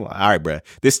over there." I'm like, "All right, bro,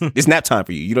 this nap time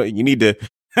for you. You need to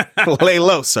lay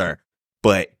low, sir."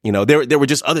 But there were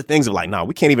just other things of like, "No,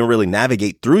 we can't even really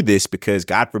navigate through this because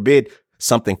God forbid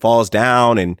something falls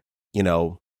down and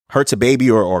hurts a baby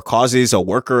or causes a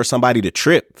worker or somebody to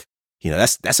trip.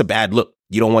 That's a bad look.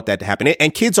 You don't want that to happen."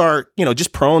 And kids are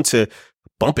just prone to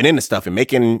bumping into stuff and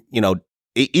making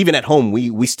even at home,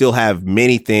 we still have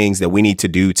many things that we need to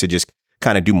do to just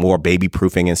kind of do more baby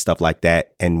proofing and stuff like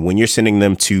that. And when you're sending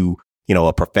them to,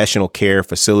 a professional care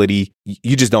facility,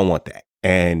 you just don't want that.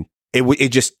 And it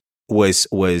just was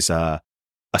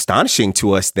astonishing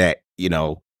to us that,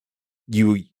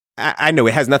 I know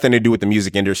it has nothing to do with the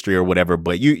music industry or whatever,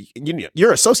 but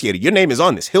you're associated. Your name is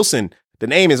on this. Hilson, the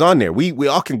name is on there. We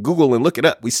all can Google and look it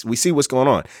up. We see what's going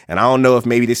on. And I don't know if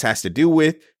maybe this has to do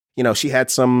with, she had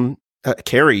some,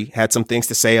 Carrie had some things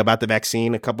to say about the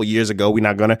vaccine a couple years ago. We're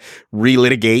not going to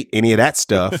relitigate any of that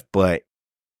stuff, but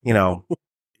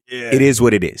it is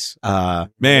what it is. Man,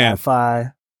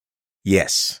 Wi-Fi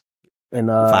yes, and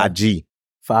 5G.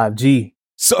 5G.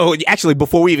 So actually,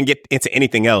 before we even get into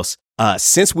anything else,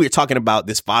 since we're talking about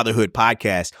this Fatherhood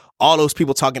podcast, all those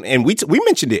people talking, and we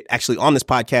mentioned it actually on this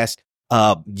podcast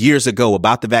years ago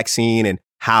about the vaccine and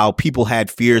how people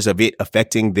had fears of it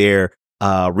affecting their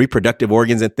reproductive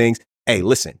organs and things. Hey,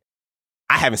 listen,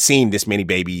 I haven't seen this many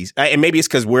babies. And maybe it's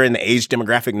because we're in the age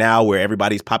demographic now where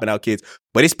everybody's popping out kids,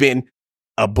 but it's been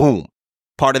a boom.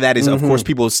 Part of that is, of course,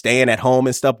 people staying at home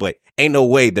and stuff, but ain't no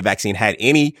way the vaccine had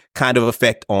any kind of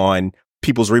effect on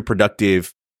people's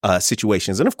reproductive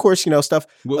situations. And of course, stuff.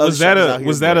 Was that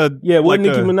a Yeah, what like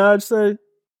Nicki Minaj say?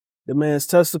 The man's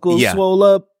testicles swole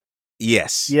up.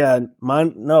 Yes. Yeah,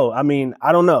 mine. No, I mean,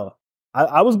 I don't know.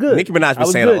 I was good. Nicki Minaj been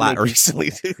saying a lot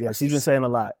recently. Yeah, she's been saying a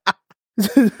lot.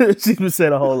 She's been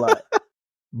saying a whole lot.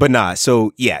 But nah,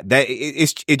 so yeah, that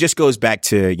it just goes back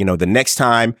to, the next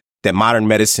time that modern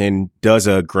medicine does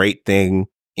a great thing,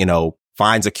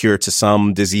 finds a cure to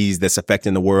some disease that's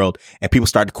affecting the world and people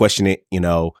start to question it,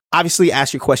 obviously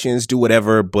ask your questions, do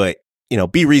whatever, but,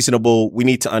 be reasonable. We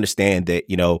need to understand that,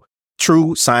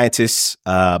 true scientists,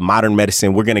 modern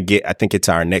medicine, we're going to get, I think it's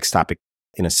our next topic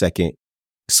in a second.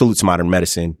 Salute to modern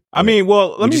medicine. I mean,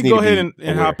 well, let me go ahead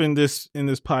and hop in this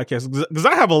podcast because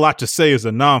I have a lot to say as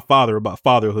a non-father about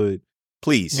fatherhood.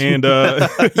 Please. And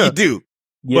you do.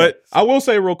 But I will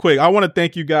say real quick, I want to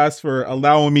thank you guys for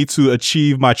allowing me to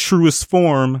achieve my truest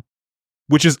form,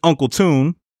 which is Uncle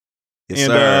Toon. Yes,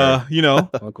 and sir.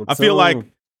 Uncle I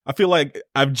feel like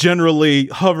I've generally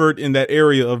hovered in that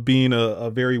area of being a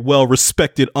very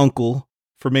well-respected uncle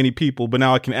for many people, but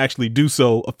now I can actually do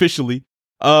so officially.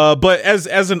 But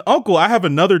as an uncle, I have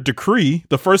another decree.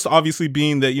 The first obviously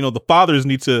being that, the fathers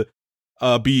need to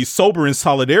be sober in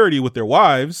solidarity with their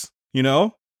wives.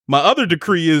 My other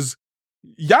decree is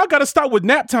y'all got to stop with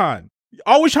nap time.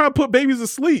 Always trying to put babies to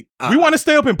sleep. We want to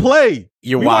stay up and play.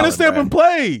 We want to stay up and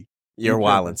play. You're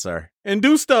wildin', sir. And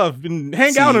do stuff and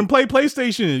hang out and play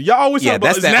PlayStation. Y'all always talk about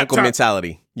that's that nap uncle time.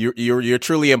 mentality. You're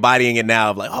truly embodying it now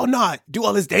of like, oh no, do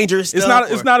all this dangerous stuff.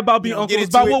 It's not about being uncle. It's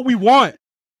about what we want.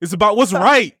 It's about what's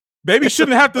right. Baby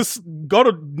shouldn't have to go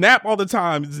to nap all the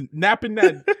time. It's napping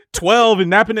at 12 and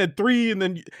napping at 3, and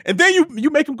then you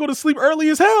make him go to sleep early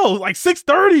as hell, like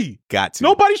 6:30. Got to.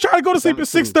 Nobody's trying to go to sleep at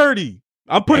 6:30.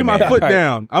 I'm putting Hey, my man. foot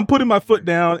down. I'm putting my foot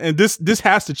down, and this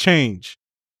has to change.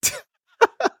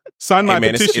 Sign my Hey,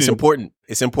 man, petition. it's important.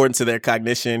 It's important to their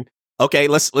cognition. Okay,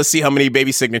 let's see how many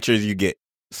baby signatures you get.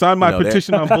 Sign my You know,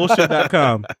 petition on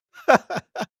bullshit.com.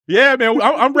 Yeah, man,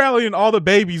 I'm rallying all the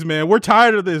babies, man. We're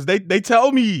tired of this. They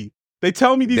tell me. They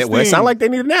tell me these Well, it things. sound like they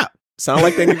need a nap.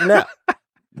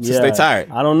 Just they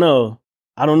tired. I don't know.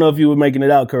 I don't know if you were making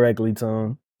it out correctly,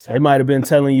 Tom. They might have been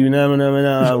telling you, no,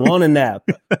 want a nap.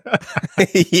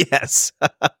 Yes.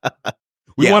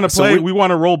 We want to so play. We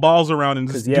want to roll balls around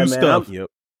and just do stuff.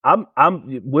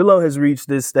 I'm Willow has reached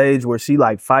this stage where she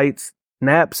like fights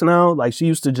naps now. Like she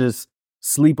used to just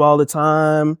sleep all the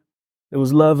time. It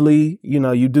was lovely. You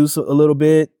know, you do a little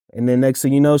bit and then next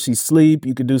thing you know, she sleep.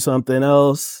 You could do something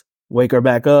else, wake her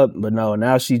back up. But no,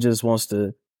 now she just wants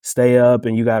to stay up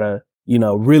and you got to, you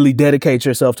know, really dedicate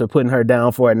yourself to putting her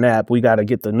down for a nap. We got to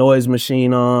get the noise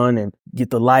machine on and get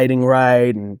the lighting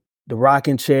right and the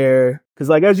rocking chair. Cause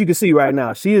like, as you can see right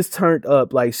now, she is turned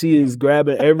up. Like she is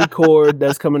grabbing every cord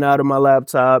that's coming out of my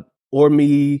laptop or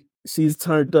me. She's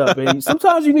turned up. And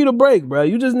sometimes you need a break, bro.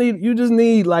 You just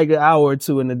need like an hour or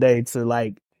two in the day to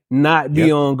like not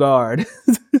be on guard.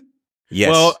 Yes.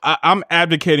 Well, I'm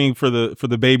advocating for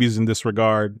the babies in this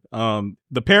regard.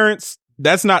 The parents,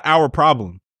 that's not our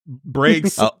problem.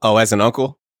 Breaks. As an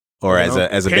uncle or as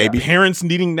a baby? Parents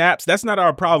needing naps, that's not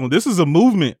our problem. This is a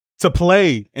movement to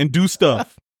play and do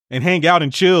stuff and hang out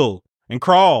and chill and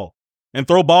crawl and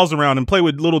throw balls around and play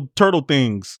with little turtle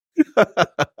things.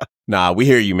 Nah, we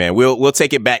hear you, man. We'll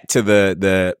take it back to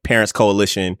the Parents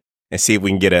Coalition and see if we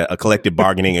can get a collective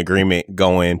bargaining agreement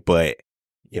going. But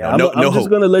I'm just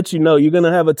going to let you know, you're going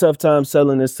to have a tough time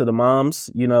selling this to the moms.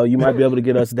 You know, you might be able to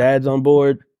get us dads on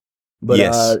board. But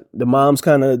yes. The moms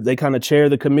kind of chair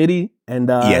the committee and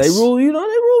yes. they rule with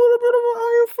a bit of an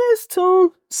iron fist tune.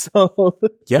 So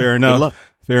yeah, fair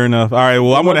enough. Fair enough. All right.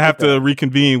 Well, I'm going to have to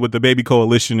reconvene with the Baby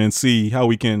Coalition and see how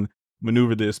we can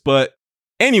maneuver this. But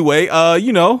anyway,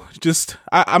 you know, just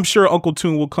I'm sure Uncle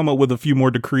Toon will come up with a few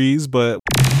more decrees. But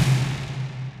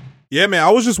yeah, man, I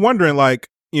was just wondering, like,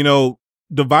 you know,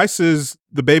 devices,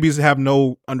 the babies have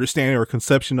no understanding or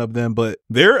conception of them, but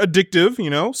they're addictive,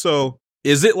 you know. So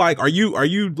is it like, are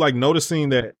you like noticing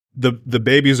that the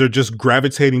babies are just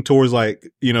gravitating towards, like,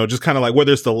 you know, just kind of like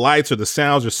whether it's the lights or the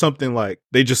sounds or something, like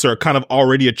they just are kind of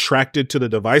already attracted to the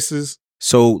devices?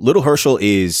 So little Herschel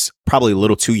is probably a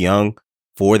little too young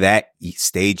for that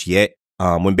stage yet.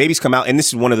 When babies come out, and this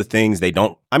is one of the things they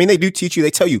do teach you,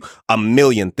 they tell you a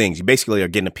million things. You basically are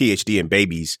getting a PhD in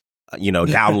babies,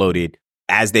 downloaded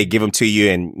as they give them to you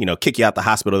and, you know, kick you out the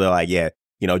hospital. They're like, yeah,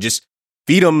 you know, just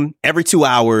feed them every 2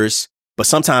 hours. But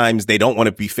sometimes they don't want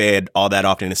to be fed all that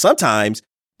often. And sometimes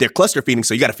they're cluster feeding.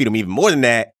 So you got to feed them even more than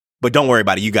that. But don't worry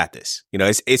about it. You got this. You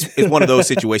know, it's one of those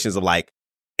situations of like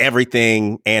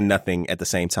everything and nothing at the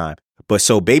same time. But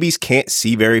so babies can't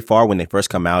see very far when they first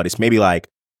come out. It's maybe like,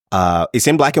 it's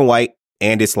in black and white.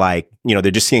 And it's like, you know,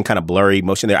 they're just seeing kind of blurry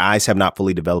motion. Their eyes have not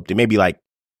fully developed. It may be like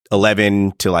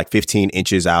 11 to like 15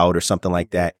 inches out or something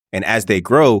like that. And as they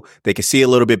grow, they can see a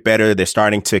little bit better. They're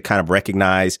starting to kind of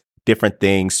recognize different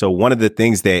things. So one of the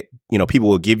things that, you know, people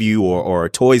will give you or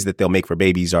toys that they'll make for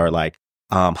babies are like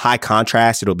high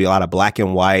contrast. It'll be a lot of black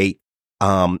and white.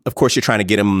 Of course, you're trying to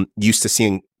get them used to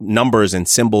seeing numbers and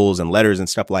symbols and letters and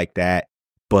stuff like that.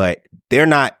 But they're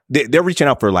reaching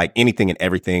out for like anything and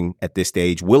everything at this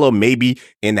stage. Willow may be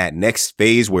in that next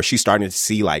phase where she's starting to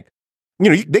see, like, you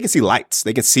know, they can see lights.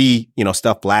 They can see, you know,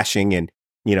 stuff flashing and,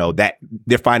 you know, that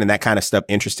they're finding that kind of stuff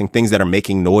interesting, things that are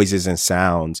making noises and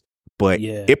sounds. But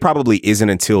it probably isn't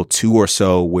until 2 or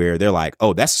so where they're like,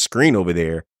 oh, that's a screen over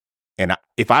there. And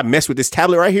if I mess with this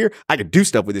tablet right here, I can do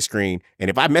stuff with this screen. And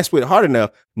if I mess with it hard enough,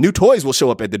 new toys will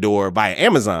show up at the door via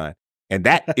Amazon. And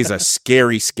that is a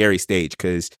scary, scary stage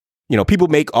because, you know, people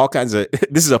make all kinds of,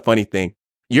 this is a funny thing.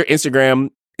 Your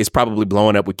Instagram is probably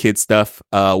blowing up with kid stuff,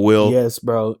 Will. Yes,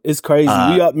 bro. It's crazy.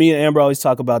 Me and Amber always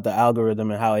talk about the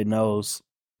algorithm and how it knows.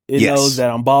 It knows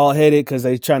that I'm bald headed because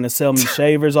they're trying to sell me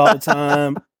shavers all the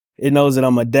time. It knows that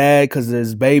I'm a dad because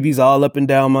there's babies all up and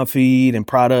down my feed and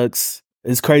products.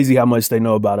 It's crazy how much they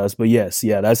know about us. But yes,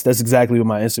 that's exactly what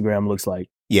my Instagram looks like.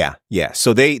 Yeah.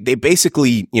 So they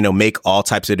basically, you know, make all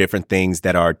types of different things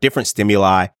that are different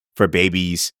stimuli for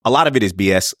babies. A lot of it is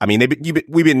BS. I mean,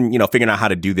 we've been, you know, figuring out how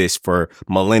to do this for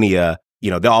millennia.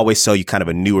 You know, they'll always sell you kind of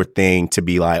a newer thing to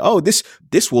be like, oh, this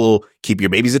will keep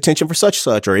your baby's attention for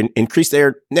such or increase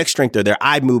their neck strength or their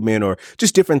eye movement or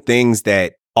just different things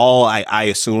that all I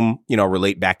assume, you know,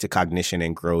 relate back to cognition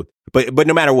and growth. But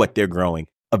no matter what, they're growing.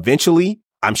 Eventually,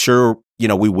 I'm sure, you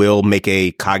know, we will make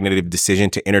a cognitive decision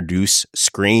to introduce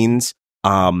screens.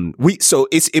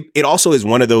 It also is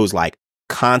one of those like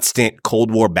constant Cold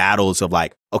War battles of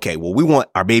like, okay, well, we want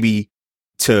our baby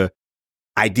to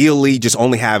ideally just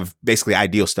only have basically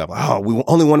ideal stuff. Oh, we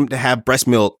only want him to have breast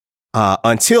milk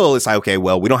until it's like, okay,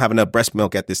 well, we don't have enough breast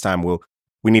milk at this time.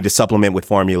 We need to supplement with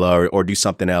formula or do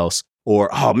something else. Or,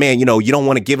 oh man, you don't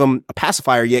want to give him a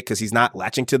pacifier yet because he's not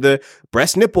latching to the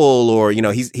breast nipple, or,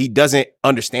 he doesn't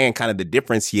understand kind of the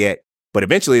difference yet. But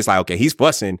eventually it's like, okay, he's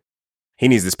fussing. He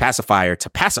needs this pacifier to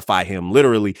pacify him,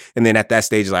 literally. And then at that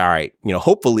stage, it's like, all right,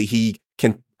 hopefully he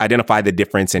can identify the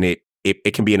difference, and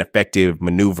it can be an effective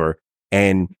maneuver.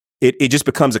 And it just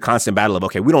becomes a constant battle of,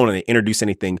 okay, we don't want to introduce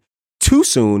anything too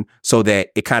soon so that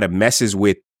it kind of messes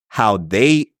with how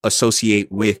they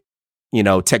associate with,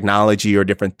 technology or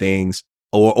different things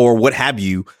or what have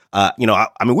you. I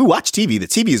mean, we watch TV. The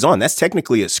TV is on. That's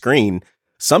technically a screen.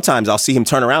 Sometimes I'll see him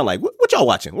turn around like, what y'all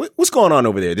watching? What's going on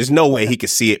over there? There's no way he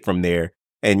could see it from there.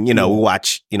 And, we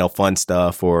watch, fun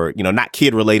stuff or, not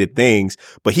kid related things,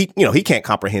 but he can't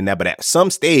comprehend that. But at some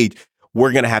stage,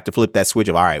 we're going to have to flip that switch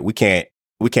of, all right, we can't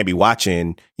be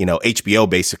watching, HBO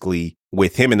basically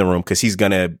with him in the room, because he's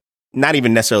going to not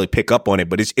even necessarily pick up on it,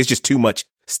 but it's just too much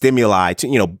stimuli,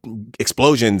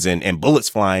 explosions and bullets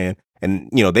flying. And,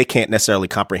 they can't necessarily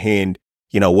comprehend,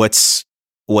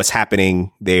 what's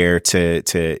happening there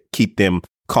to keep them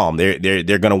calm. They're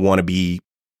going to want to be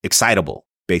excitable,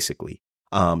 basically.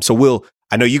 So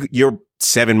I know you're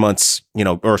 7 months,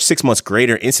 or 6 months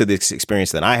greater into this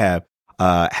experience than I have.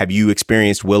 Have you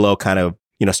experienced Willow kind of,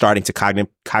 starting to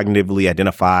cognitively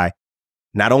identify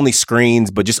not only screens,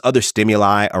 but just other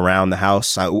stimuli around the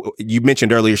house? You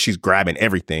mentioned earlier she's grabbing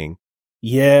everything.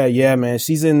 Yeah, man.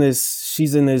 She's in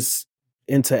this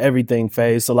into everything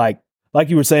phase. So like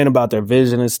you were saying about their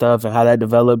vision and stuff and how that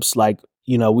develops, like,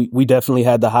 we definitely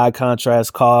had the high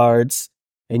contrast cards,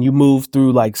 and you move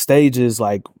through like stages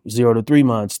like 0 to 3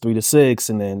 months, 3 to 6,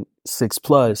 and then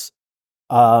 6+.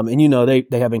 And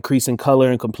they have increasing color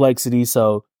and complexity.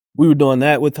 So we were doing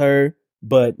that with her.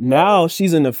 But now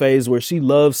she's in the phase where she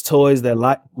loves toys that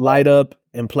light up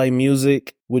and play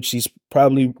music, which she's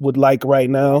probably would like right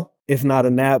now, if not a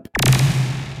nap.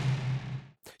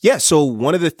 Yeah. So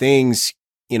one of the things,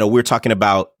 we're talking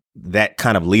about that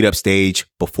kind of lead up stage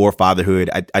before fatherhood.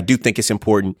 I do think it's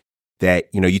important that,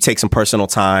 you take some personal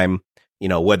time,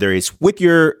 whether it's with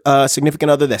your significant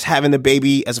other that's having the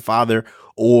baby as a father,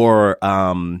 or,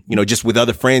 just with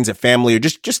other friends and family, or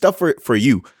just stuff for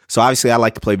you. So obviously I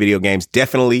like to play video games.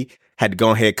 Definitely had to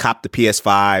go ahead, cop the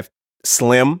PS5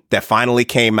 Slim that finally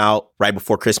came out right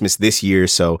before Christmas this year.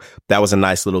 So that was a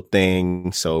nice little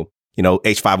thing. So,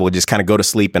 H5 will just kind of go to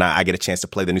sleep, and I get a chance to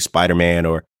play the new Spider-Man,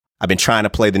 or I've been trying to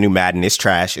play the new Madden. It's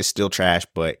trash. It's still trash,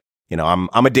 but I'm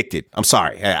addicted. I'm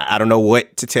sorry. I don't know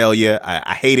what to tell you.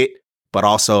 I hate it, but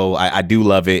also I do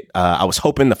love it. I was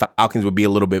hoping the Falcons would be a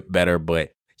little bit better,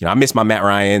 but I miss my Matt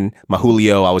Ryan, my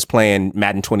Julio. I was playing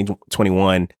Madden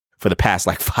 2021 for the past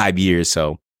like 5 years,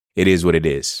 so it is what it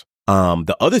is.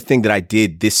 The other thing that I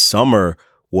did this summer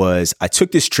was I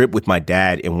took this trip with my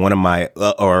dad and one of my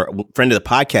or friend of the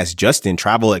podcast, Justin,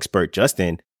 travel expert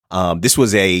Justin. This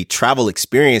was a travel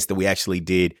experience that we actually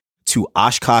did to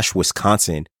Oshkosh,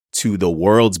 Wisconsin, to the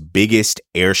world's biggest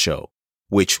air show,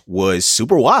 which was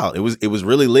super wild. It was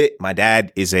really lit. My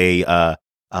dad is a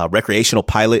recreational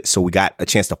pilot, so we got a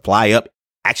chance to fly up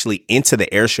actually into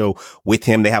the air show with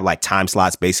him. They have like time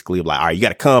slots, basically, of like, all right, you got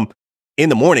to come in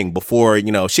the morning before,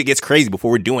 shit gets crazy, before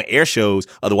we're doing air shows.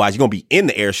 Otherwise, you're going to be in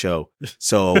the air show.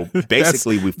 So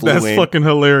basically, we flew in. That's fucking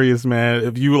hilarious, man.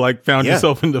 If you like found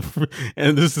yourself in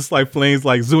and there's just like planes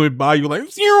like zooming by you, like,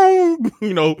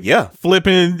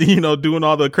 flipping, doing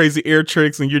all the crazy air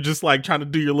tricks, and you're just like trying to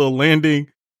do your little landing.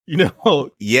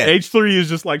 H3 is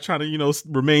just like trying to,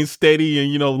 remain steady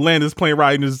and, land this plane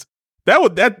right. And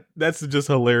that's just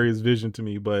hilarious vision to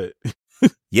me. But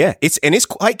yeah, it's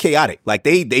quite chaotic. Like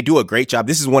they do a great job.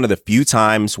 This is one of the few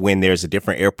times when there's a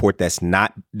different airport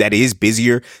that is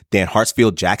busier than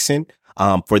Hartsfield Jackson.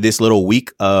 For this little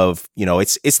week of,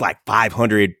 it's like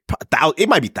 500, it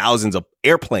might be thousands of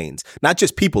airplanes, not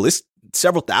just people. It's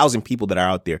several thousand people that are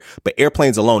out there, but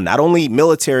airplanes alone, not only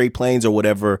military planes or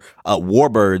whatever,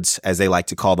 warbirds, as they like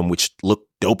to call them, which look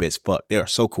dope as fuck. They are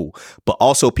so cool, but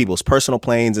also people's personal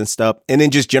planes and stuff. And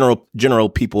then just general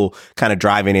people kind of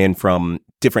driving in from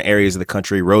different areas of the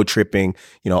country, road tripping,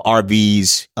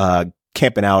 RVs,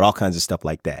 camping out, all kinds of stuff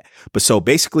like that. But so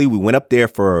basically we went up there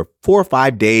for 4 or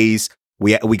 5 days.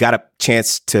 We got a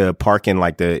chance to park in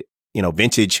like the,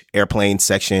 vintage airplane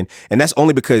section. And that's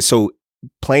only because,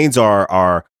 planes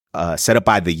are set up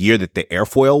by the year that the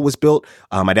airfoil was built.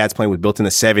 My dad's plane was built in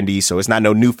the 70s, so it's not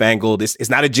no newfangled. It's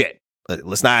not a jet.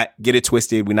 Let's not get it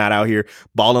twisted. We're not out here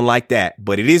balling like that.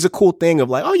 But it is a cool thing of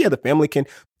like, oh yeah, the family can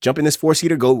jump in this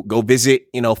 4-seater, go visit,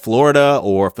 Florida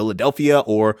or Philadelphia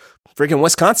or freaking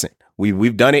Wisconsin.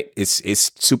 We've done it.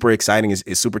 It's super exciting.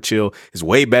 It's super chill. It's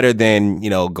way better than,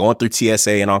 going through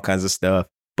TSA and all kinds of stuff.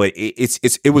 But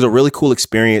it was a really cool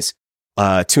experience.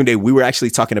 Tunde, we were actually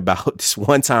talking about this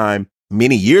one time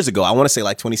many years ago. I want to say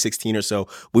like 2016 or so.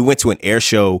 We went to an air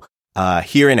show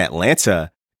here in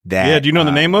Atlanta. Do you know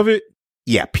the name of it?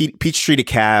 Yeah, Peachtree to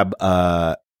Cab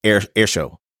air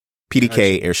show,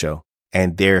 PDK air show,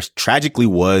 and there tragically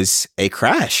was a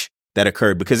crash that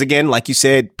occurred because, again, like you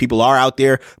said, people are out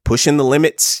there pushing the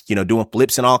limits, doing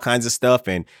flips and all kinds of stuff,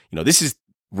 and this is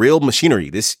real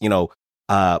machinery. This,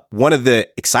 one of the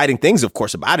exciting things, of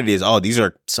course, about it is, these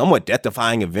are somewhat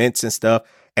death-defying events and stuff,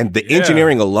 and the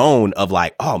engineering alone of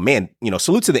like, oh man,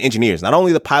 salute to the engineers, not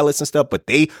only the pilots and stuff, but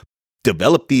they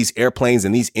develop these airplanes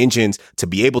and these engines to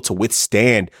be able to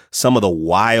withstand some of the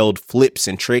wild flips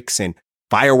and tricks and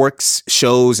fireworks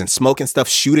shows and smoke and stuff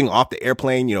shooting off the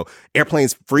airplane,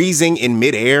 airplanes freezing in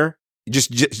midair,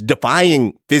 just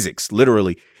defying physics,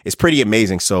 literally. It's pretty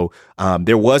amazing. So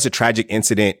there was a tragic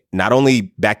incident, not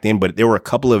only back then, but there were a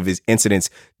couple of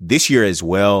incidents this year as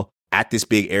well at this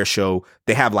big air show.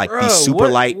 They have like these super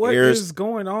light airs. What is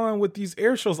going on with these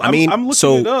air shows? I'm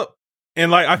looking it up. And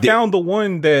like I found the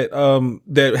one that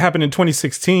that happened in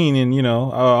 2016, and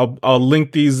I'll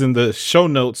link these in the show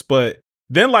notes. But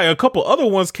then like a couple other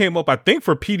ones came up, I think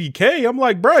for PDK. I'm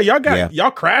like, bro,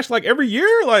 y'all crash like every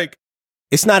year, like.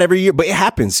 It's not every year, but it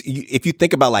happens. If you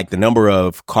think about like the number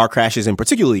of car crashes and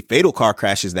particularly fatal car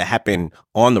crashes that happen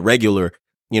on the regular,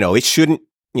 it shouldn't,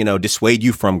 dissuade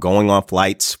you from going on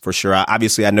flights for sure.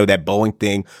 Obviously, I know that Boeing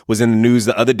thing was in the news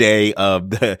the other day of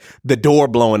the door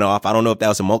blowing off. I don't know if that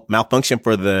was a malfunction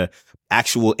for the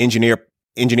actual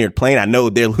engineered plane. I know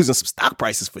they're losing some stock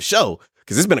prices for sure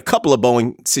because there's been a couple of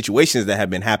Boeing situations that have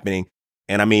been happening.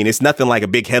 And I mean, it's nothing like a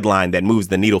big headline that moves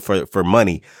the needle for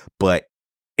money, but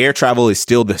air travel is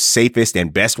still the safest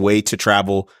and best way to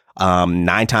travel.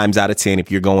 9 times out of 10, if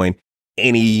you're going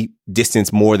any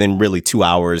distance more than really 2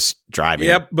 hours driving.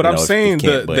 Yeah, but I'm saying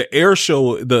the air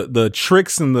show, the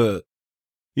tricks and the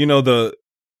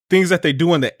things that they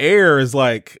do in the air is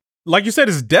like you said,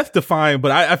 is death defying.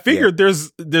 But I figured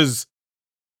there's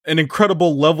an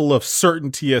incredible level of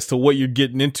certainty as to what you're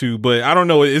getting into. But I don't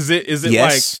know. Is it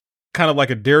like kind of like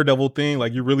a daredevil thing?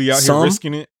 Like you're really out here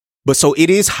risking it? But so it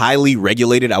is highly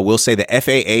regulated. I will say the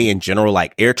FAA in general,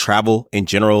 like air travel in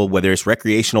general, whether it's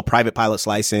recreational, private pilot's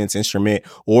license, instrument,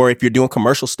 or if you're doing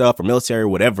commercial stuff or military or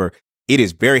whatever, it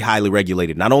is very highly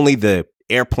regulated. Not only the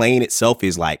airplane itself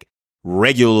is like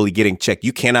regularly getting checked.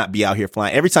 You cannot be out here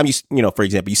flying. Every time for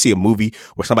example, you see a movie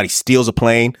where somebody steals a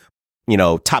plane,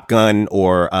 Top Gun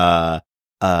or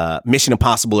Mission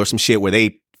Impossible or some shit where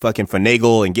they fucking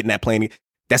finagle and get in that plane.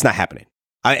 That's not happening.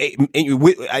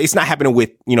 It's not happening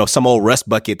with, some old rust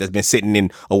bucket that's been sitting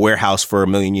in a warehouse for a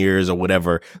million years or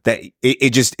whatever. That it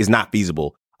just is not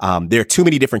feasible. There are too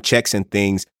many different checks and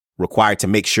things required to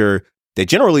make sure that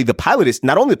generally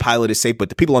not only the pilot is safe, but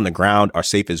the people on the ground are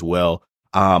safe as well.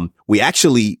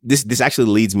 This actually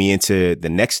leads me into the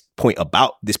next point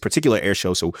about this particular air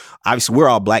show. So obviously we're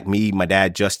all black, me, my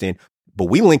dad, Justin, but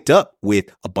we linked up with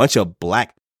a bunch of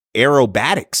black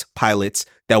aerobatics pilots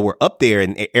that were up there,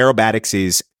 and aerobatics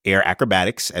is air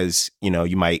acrobatics, as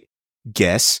you might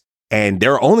guess. And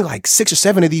there are only like 6 or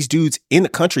 7 of these dudes in the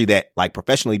country that like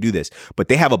professionally do this, but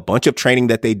they have a bunch of training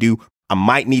that they do. I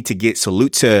might need to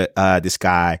salute to this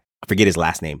guy. I forget his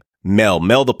last name. Mel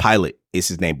the pilot is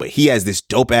his name, but he has this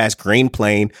dope ass green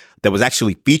plane that was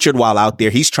actually featured while out there.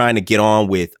 He's trying to get on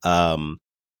with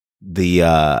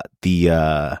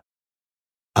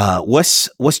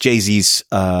what's Jay-Z's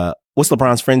what's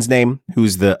LeBron's friend's name?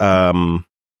 Who's the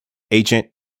agent?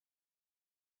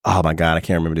 Oh my God, I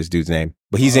can't remember this dude's name.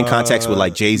 But he's in contacts with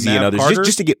like Jay-Z and others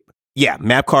just to get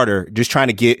Matt Carter, just trying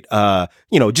to get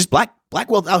just black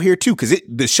wealth out here too, because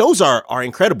the shows are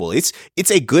incredible. It's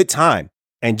a good time.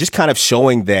 And just kind of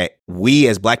showing that we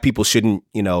as black people shouldn't,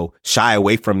 shy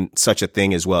away from such a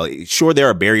thing as well. Sure, there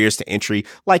are barriers to entry,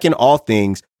 like in all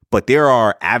things, but there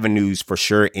are avenues for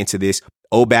sure into this.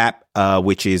 OBAP,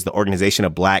 which is the Organization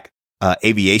of Black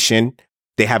Aviation,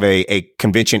 they have a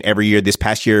convention every year. This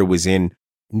past year it was in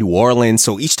New Orleans.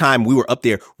 So each time we were up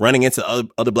there running into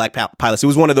other black pilots, it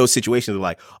was one of those situations of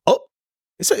like, oh,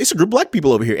 it's a group of black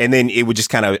people over here. And then it would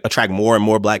just kind of attract more and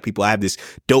more black people. I have this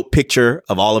dope picture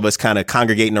of all of us kind of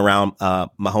congregating around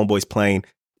my homeboy's plane.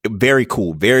 Very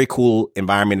cool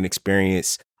environment and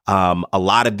experience. A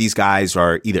lot of these guys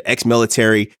are either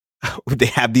ex-military. They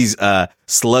have these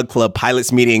Slug Club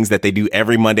pilots meetings that they do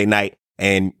every Monday night.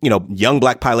 and, you know, young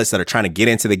black pilots that are trying to get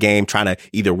into the game, trying to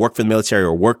either work for the military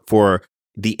or work for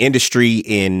the industry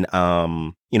in,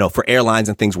 you know, for airlines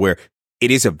and things, where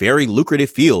it is a very lucrative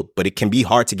field, but it can be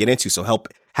hard to get into. So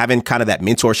having kind of that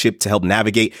mentorship to help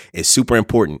navigate is super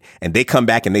important. And they come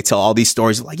back and they tell all these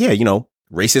stories like, yeah, you know,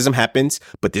 racism happens,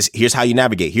 but here's how you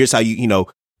navigate. Here's how you know,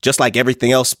 just like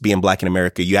everything else being black in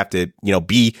America, you have to, you know,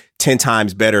 be 10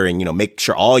 times better and, you know, make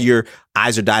sure all your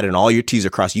I's are dotted and all your T's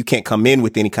are crossed. You can't come in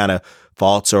with any kind of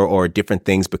faults or different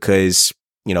things because,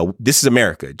 you know, this is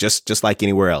America, just like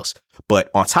anywhere else. But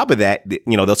on top of that,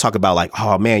 you know, they'll talk about like,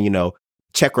 oh man, you know,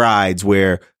 check rides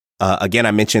where, again,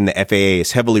 I mentioned the FAA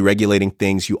is heavily regulating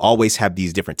things. You always have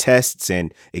these different tests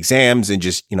and exams and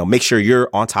just, you know, make sure you're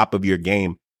on top of your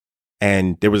game.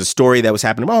 And there was a story that was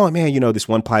happening. Oh man, you know, this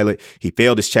one pilot, he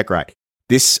failed his check ride.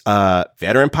 This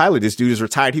veteran pilot, this dude is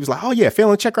retired. He was like, oh yeah,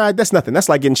 failing a check ride, that's nothing. That's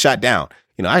like getting shot down.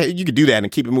 You know, you could do that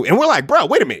and keep it moving. And we're like, bro,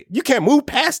 wait a minute. You can't move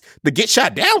past the get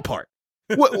shot down part.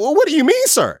 What do you mean,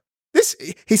 sir?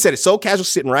 He said it's so casual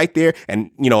sitting right there.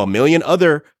 And, you know, a million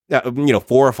other, you know,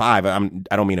 4 or 5, I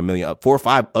don't mean a million, 4 or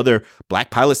 5 other black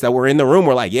pilots that were in the room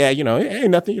were like, yeah, you know, it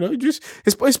ain't nothing, you know, just,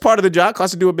 it's part of the job,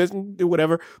 cost to do a business, do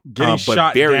whatever. Getting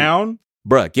shot down?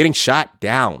 Bruh, getting shot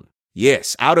down.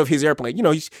 Yes, out of his airplane. You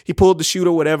know, he pulled the chute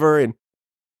or whatever. And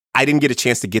I didn't get a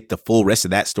chance to get the full rest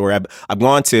of that story. I've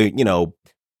gone to, you know,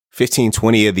 15,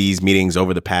 20 of these meetings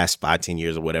over the past 5, 10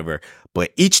 years or whatever.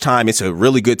 But each time it's a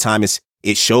really good time.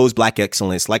 It shows black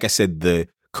excellence. Like I said, the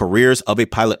careers of a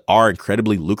pilot are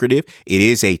incredibly lucrative. It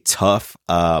is a tough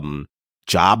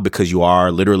job because you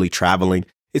are literally traveling.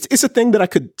 It's a thing that I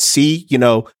could see, you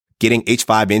know, getting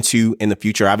H5 into in the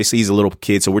future. Obviously, he's a little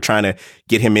kid, so we're trying to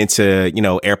get him into, you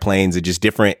know, airplanes and just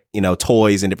different, you know,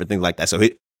 toys and different things like that. So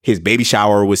his baby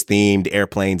shower was themed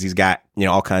airplanes. He's got, you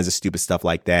know, all kinds of stupid stuff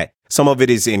like that. Some of it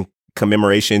is in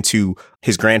commemoration to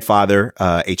his grandfather,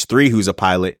 H3, who's a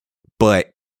pilot.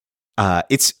 But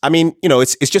it's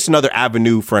just another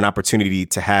avenue for an opportunity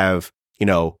to have, you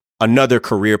know, another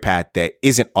career path that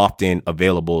isn't often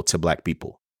available to black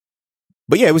people.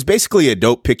 But yeah, it was basically a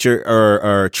dope picture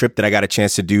or trip that I got a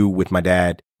chance to do with my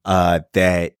dad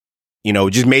that, you know,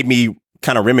 just made me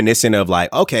kind of reminiscent of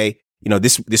like, okay, you know,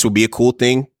 this would be a cool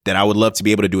thing that I would love to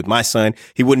be able to do with my son.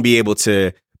 He wouldn't be able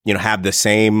to, you know, have the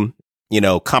same, you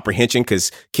know, comprehension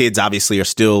because kids obviously are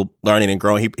still learning and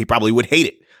growing. He probably would hate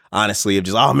it, honestly, of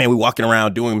just, oh man, we're walking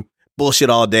around doing bullshit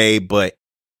all day. But,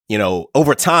 you know,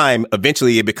 over time,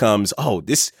 eventually it becomes, oh,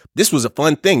 this was a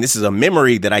fun thing. This is a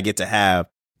memory that I get to have.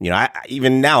 You know,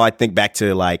 even now I think back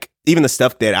to like even the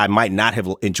stuff that I might not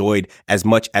have enjoyed as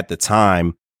much at the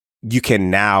time. You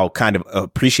can now kind of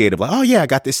appreciate it, like, oh yeah, I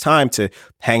got this time to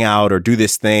hang out or do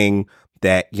this thing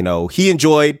that, you know, he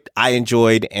enjoyed, I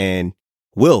enjoyed. And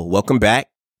Will, welcome back.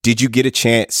 Did you get a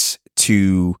chance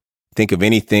to think of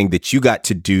anything that you got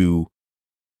to do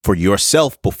for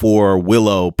yourself before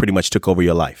Willow pretty much took over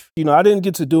your life? You know, I didn't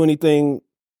get to do anything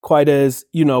quite as,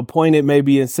 you know, pointed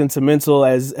maybe and sentimental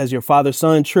as your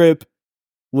father-son trip,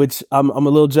 which I'm a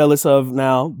little jealous of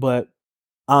now. But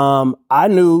I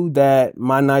knew that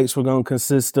my nights were going to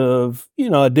consist of, you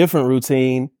know, a different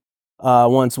routine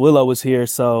once Willow was here.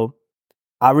 So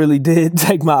I really did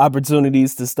take my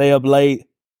opportunities to stay up late.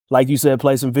 Like you said,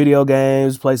 play some video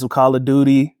games, play some Call of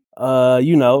Duty,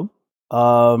 you know,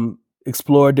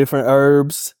 explore different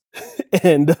herbs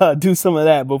and do some of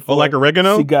that before like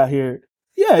oregano? She got here.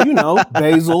 Yeah, you know,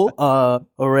 basil,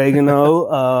 oregano,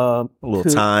 a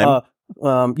little thyme.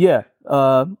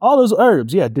 All those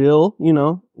herbs. Yeah, dill, you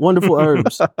know, wonderful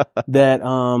herbs that,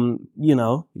 you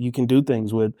know, you can do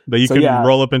things with. That you can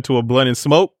roll up into a blunt and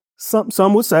smoke?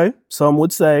 Some would say,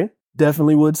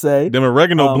 definitely would say. Them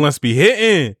oregano blunts be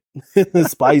hitting.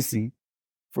 Spicy,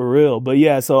 for real. But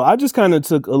yeah, so I just kind of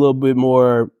took a little bit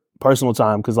more personal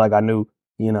time because like I knew,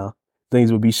 you know,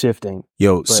 things would be shifting.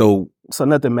 So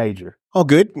nothing major. Oh,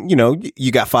 good. You know,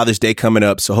 you got Father's Day coming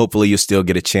up, so hopefully you'll still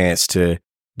get a chance to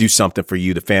do something for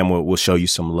you. The family will show you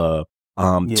some love.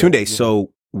 Tunde,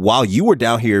 so while you were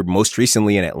down here most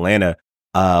recently in Atlanta,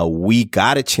 we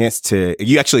got a chance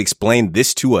you actually explained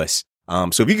this to us.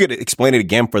 So if you could explain it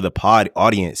again for the pod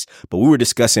audience, but we were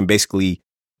discussing basically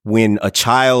when a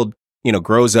child, you know,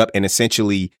 grows up and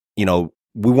essentially, you know,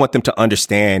 we want them to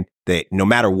understand that no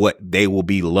matter what, they will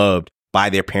be loved by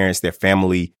their parents, their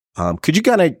family. Could you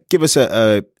kind of give us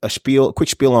a quick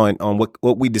spiel on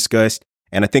what we discussed?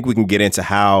 And I think we can get into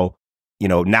how, you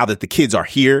know, now that the kids are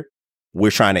here,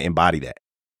 we're trying to embody that.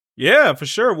 Yeah, for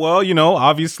sure. Well, you know,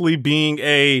 obviously being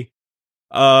a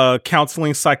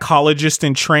counseling psychologist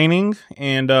in training,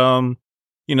 and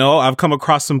you know, I've come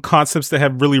across some concepts that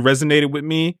have really resonated with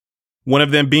me. One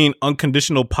of them being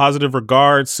unconditional positive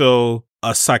regard. So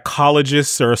a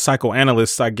psychologist or a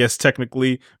psychoanalyst, I guess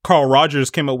technically, Carl Rogers,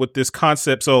 came up with this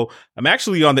concept. So I'm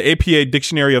actually on the APA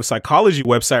Dictionary of Psychology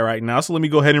website right now. So let me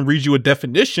go ahead and read you a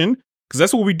definition, because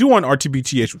that's what we do on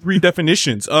RTBTH. Read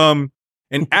definitions.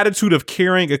 An attitude of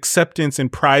caring, acceptance,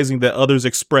 and prizing that others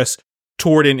express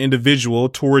toward an individual,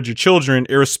 toward your children,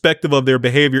 irrespective of their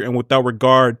behavior and without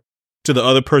regard to the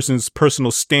other person's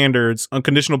personal standards.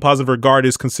 Unconditional positive regard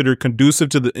is considered conducive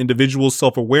to the individual's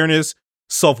self-awareness,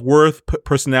 self-worth,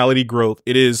 personality growth.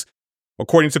 It is,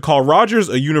 according to Carl Rogers,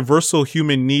 a universal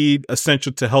human need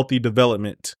essential to healthy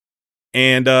development.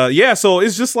 And so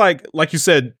it's just like you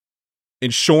said,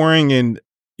 ensuring and,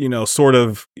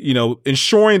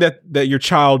 ensuring that your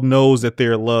child knows that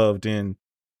they're loved. And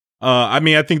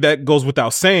I think that goes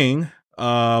without saying,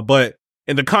 but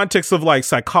in the context of like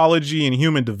psychology and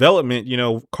human development,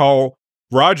 Carl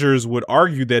Rogers would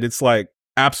argue that it's like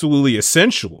absolutely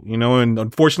essential, and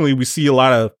unfortunately we see a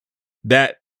lot of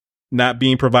that not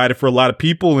being provided for a lot of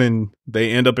people, and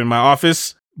they end up in my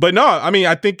office. But no,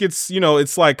 I think it's,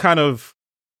 it's like kind of,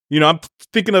 I'm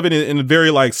thinking of it in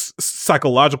very like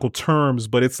psychological terms,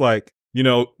 but it's like,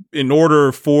 in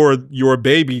order for your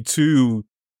baby to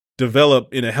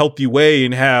develop in a healthy way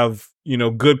and have,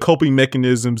 good coping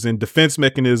mechanisms and defense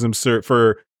mechanisms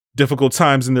for difficult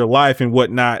times in their life and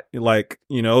whatnot, like,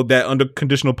 that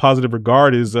unconditional positive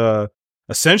regard is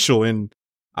essential. And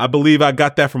I believe I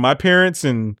got that from my parents.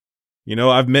 And,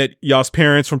 I've met y'all's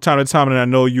parents from time to time, and I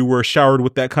know you were showered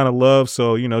with that kind of love.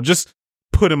 So, just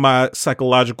putting my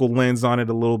psychological lens on it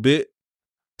a little bit.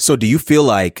 So do you feel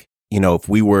like, if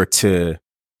we were to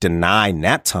deny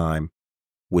nap time,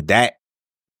 would that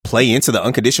play into the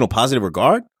unconditional positive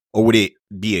regard, or would it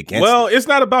be against it? It's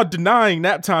not about denying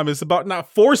nap time. It's about not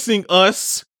forcing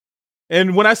us.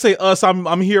 And when I say us,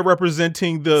 I'm here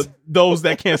representing those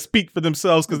that can't speak for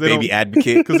themselves because they baby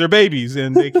advocate, because they're babies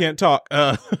and they can't talk.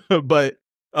 But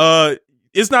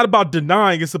it's not about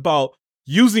denying. It's about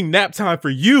using nap time for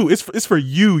you. It's for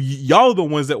you. Y'all are the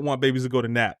ones that want babies to go to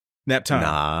nap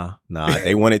time. Nah,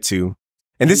 they want it to.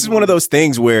 And this is one of those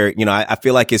things where, I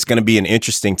feel like it's going to be an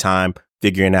interesting time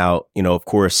figuring out, of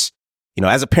course,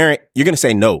 as a parent, you're going to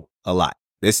say no a lot.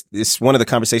 This one of the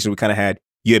conversations we kind of had.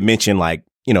 You had mentioned like,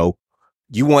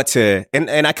 you want to,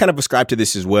 and I kind of ascribe to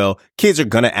this as well. Kids are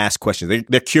going to ask questions.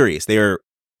 They're curious. They are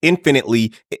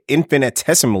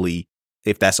infinitesimally,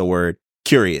 if that's a word,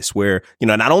 curious, where,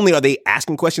 not only are they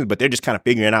asking questions, but they're just kind of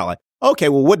figuring out like, okay,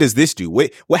 well, what does this do?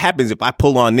 What happens if I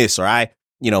pull on this, or I,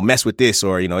 mess with this,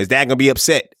 or, is dad gonna be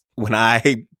upset when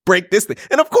I break this thing?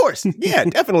 And of course, yeah,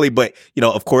 definitely. But,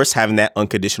 of course, having that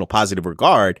unconditional positive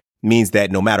regard means that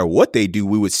no matter what they do,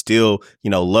 we would still,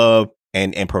 love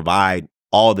and provide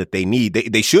all that they need.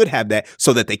 They should have that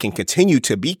so that they can continue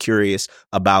to be curious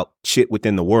about shit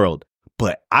within the world.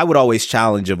 But I would always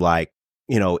challenge of like,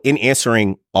 in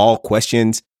answering all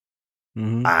questions,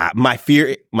 my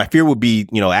fear would be,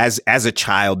 as a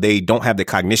child, they don't have the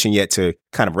cognition yet to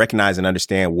kind of recognize and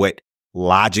understand what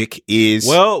logic is,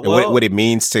 what it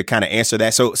means to kind of answer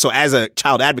that. So as a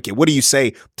child advocate, what do you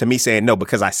say to me saying no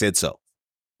because I said so?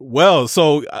 Well,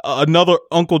 so another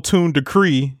Uncle Toon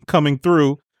decree coming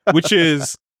through, which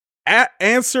is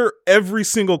answer every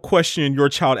single question your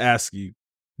child asks you.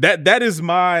 That is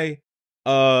my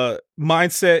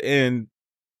mindset, and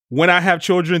when I have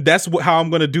children, that's how I'm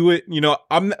going to do it.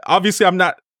 I'm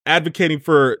not advocating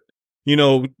for,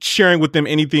 sharing with them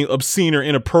anything obscene or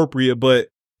inappropriate, but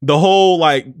the whole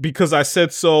like because I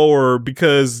said so, or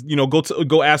because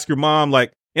go ask your mom,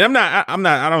 like. And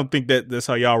I don't think that's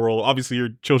how y'all roll. Obviously, your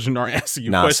children aren't asking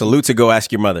you questions. Salute to go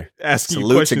ask your mother.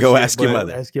 Salute to go ask your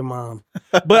mother. Ask your mom.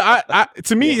 But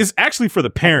to me, it's actually for the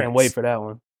parents. Can't wait for that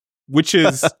one. Which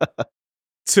is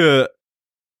for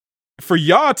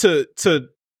y'all to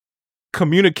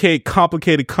communicate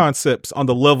complicated concepts on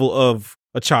the level of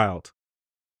a child.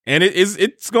 And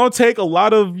it's going to take a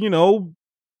lot of,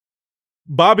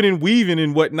 bobbing and weaving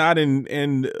and whatnot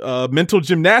and mental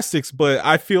gymnastics. But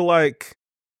I feel like,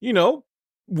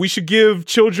 we should give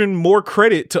children more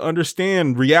credit to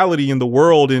understand reality in the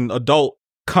world and adult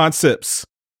concepts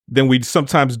than we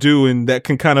sometimes do. And that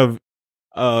can kind of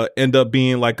end up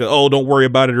being like, don't worry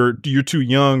about it, or you're too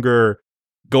young, or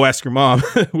go ask your mom.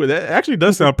 Well, that actually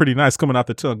does sound pretty nice coming out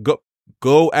the tongue.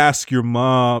 Go ask your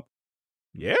mom.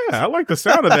 Yeah, I like the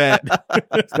sound of that.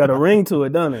 It's got a ring to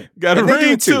it, doesn't it? Got a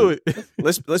ring to it.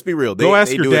 Let's be real. Go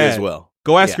ask your dad as well.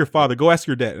 Go ask your father. Go ask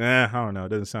your dad. I don't know. It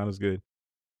doesn't sound as good.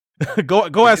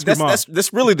 go ask your mom.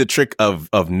 That's really the trick of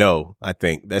no. I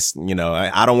think that's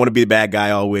I don't want to be the bad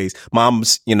guy always.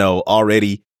 Mom's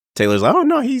already Taylor's like, oh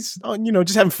no, he's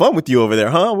just having fun with you over there,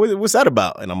 huh? What's that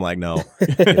about? And I'm like, no,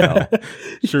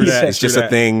 True that. it's just a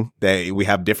thing that we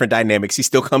have different dynamics. He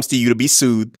still comes to you to be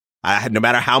soothed. No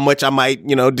matter how much I might,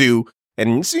 do.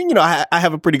 And so, I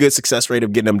have a pretty good success rate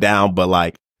of getting them down, but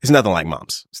like, it's nothing like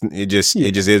mom's. It just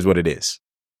is what it is.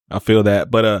 I feel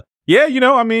that. But yeah,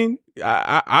 I mean,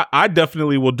 I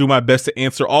definitely will do my best to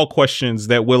answer all questions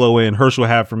that Willow and Herschel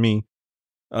have for me.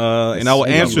 And I will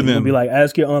answer them. Be like,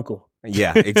 ask your uncle.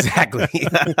 Yeah, exactly.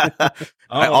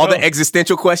 All the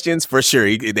existential questions, for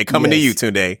sure. They coming to you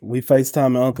today. We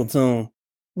FaceTime Uncle Toon.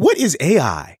 What is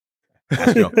AI?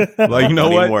 Well, you know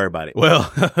Don't what? even worry about it.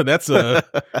 Well, that's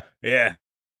yeah.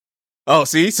 Oh,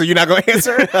 see? So you're not going to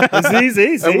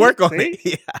answer? See? Work on it.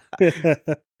 Yeah.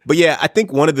 But yeah, I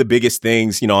think one of the biggest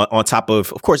things, on top of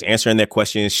course, answering their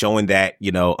questions, showing that,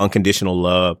 unconditional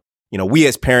love, we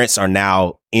as parents are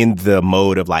now in the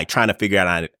mode of like trying to figure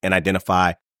out and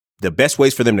identify the best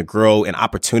ways for them to grow and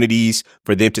opportunities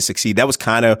for them to succeed. That was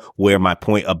kind of where my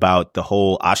point about the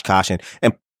whole Oshkosh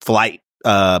and flight,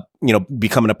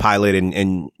 becoming a pilot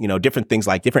and different things,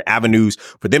 like different avenues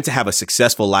for them to have a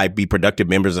successful life, be productive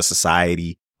members of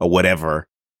society or whatever,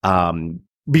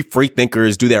 be free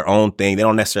thinkers, do their own thing. They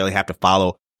don't necessarily have to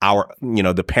follow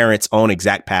the parents' own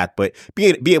exact path, but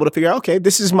be able to figure out, okay,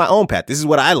 this is my own path. This is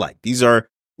what I like. These are,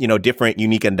 different,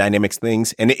 unique and dynamic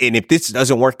things. And if this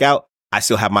doesn't work out, I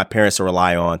still have my parents to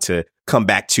rely on to come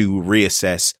back to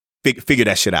reassess, figure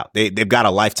that shit out. They've got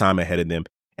a lifetime ahead of them.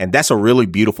 And that's a really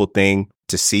beautiful thing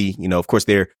to see. Of course,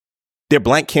 they're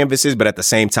blank canvases, but at the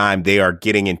same time, they are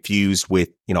getting infused with,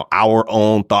 our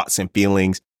own thoughts and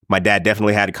feelings. My dad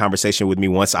definitely had a conversation with me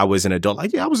once I was an adult.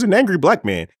 Like, yeah, I was an angry black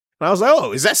man. And I was like,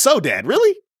 oh, is that so, Dad?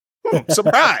 Really?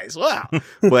 Surprise. Wow.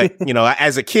 But,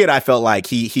 as a kid, I felt like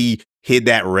he hid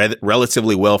that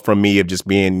relatively well from me, of just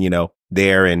being,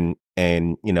 there and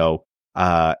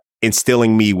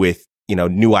instilling me with,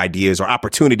 new ideas or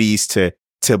opportunities to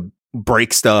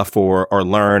break stuff or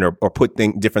learn or put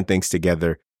different things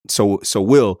together. So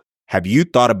Will, have you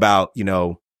thought about,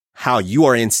 how you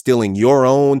are instilling your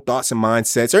own thoughts and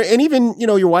mindsets, and even,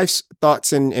 your wife's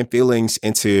thoughts and feelings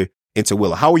into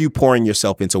Willow? How are you pouring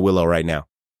yourself into Willow right now?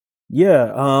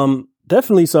 Yeah,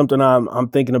 definitely something I'm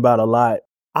thinking about a lot.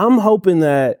 I'm hoping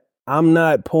that I'm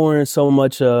not pouring so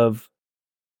much of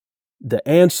the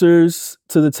answers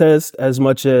to the test as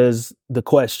much as the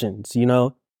questions,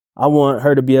 I want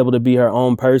her to be able to be her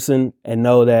own person and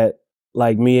know that,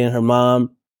 like, me and her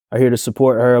mom are here to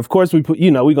support her. Of course, we're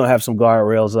going to have some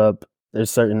guardrails up. There's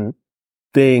certain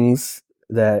things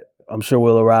that I'm sure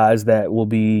will arise that will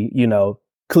be,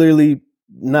 clearly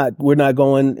we're not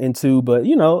going into, but,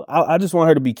 I just want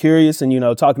her to be curious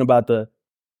and, talking about the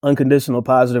unconditional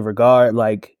positive regard.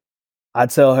 Like, I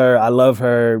tell her I love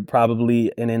her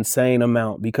probably an insane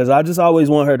amount, because I just always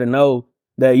want her to know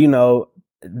that,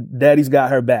 Daddy's got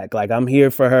her back. Like, I'm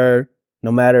here for her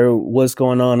no matter what's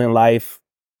going on in life.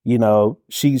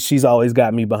 She's always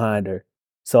got me behind her.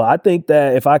 So I think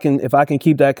that if I can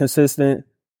keep that consistent,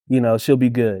 she'll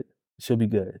be good. She'll be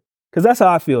good. Cause that's how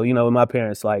I feel, with my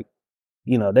parents. Like,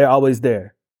 they're always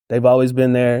there. They've always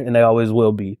been there and they always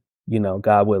will be,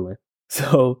 God willing.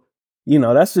 So,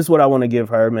 that's just what I want to give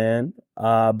her, man.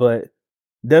 But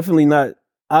definitely not.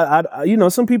 I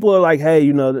some people are like, hey,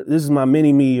 this is my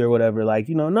mini me or whatever. Like,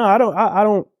 no, I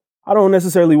don't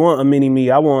necessarily want a mini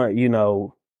me. I want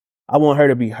her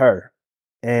to be her.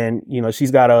 And,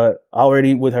 she's got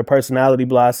already with her personality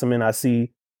blossoming, I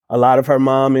see a lot of her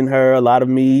mom in her, a lot of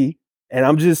me. And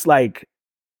I'm just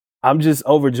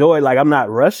overjoyed. Like, I'm not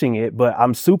rushing it, but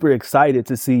I'm super excited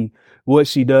to see what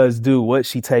she does do, what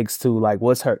she takes to, like,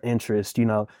 what's her interest,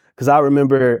 because I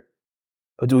remember,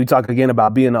 do we talk again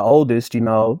about being the oldest,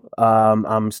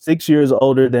 I'm 6 years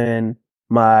older than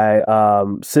my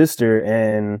sister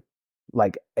and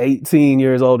like 18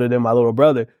 years older than my little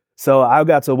brother. So I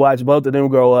got to watch both of them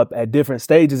grow up at different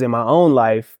stages in my own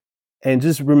life, and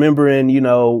just remembering,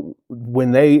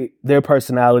 when their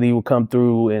personality would come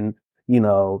through and,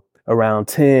 around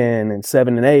 10 and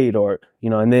 7 and 8, or,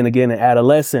 and then again in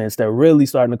adolescence, they're really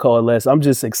starting to coalesce. I'm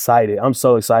just excited. I'm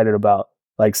so excited about,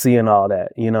 like, seeing all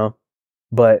that,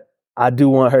 but I do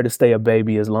want her to stay a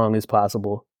baby as long as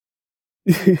possible.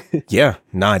 Yeah,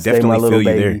 I definitely feel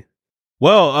you there.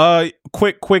 Well,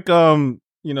 quick,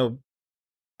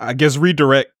 I guess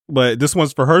redirect, but this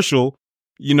one's for Herschel.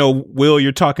 Will,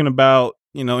 you're talking about,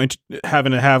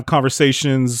 having to have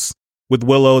conversations with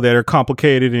Willow that are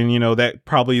complicated, and, that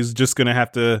probably is just going to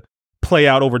have to play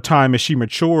out over time as she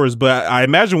matures. But I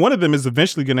imagine one of them is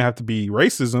eventually going to have to be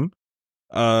racism.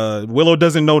 Willow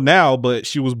doesn't know now, but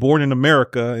she was born in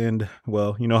America, and,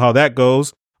 well, you know how that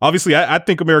goes. obviously I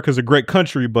think America's a great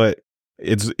country, but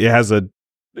it has a,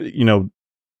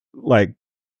 like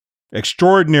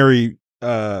extraordinary,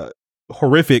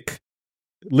 horrific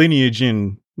lineage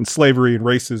in slavery and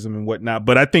racism and whatnot.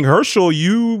 But I think, Herschel,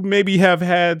 you maybe have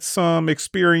had some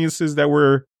experiences that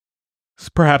were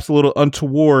perhaps a little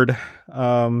untoward. You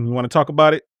want to talk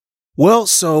about it? Well,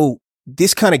 so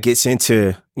this kind of gets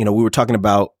into, we were talking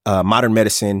about modern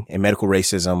medicine and medical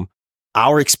racism.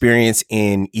 Our experience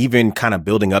in even kind of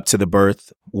building up to the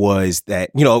birth was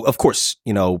that, of course,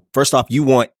 first off, you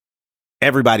want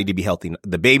everybody to be healthy,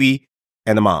 the baby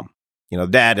and the mom.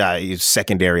 Dad is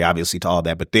secondary, obviously, to all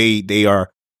that, but they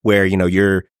are where,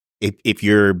 if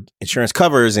your insurance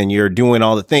covers and you're doing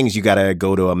all the things, you got to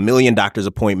go to 1 million doctor's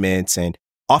appointments. And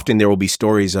often there will be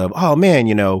stories of, oh man,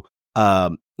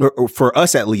 or for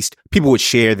us, at least, people would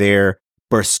share their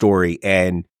birth story,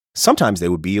 and sometimes they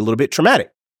would be a little bit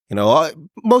traumatic.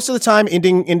 Most of the time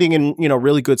ending in,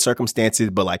 really good circumstances.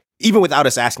 But like, even without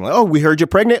us asking, like, oh, we heard you're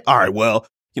pregnant. All right, well,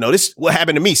 this is what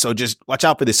happened to me. So just watch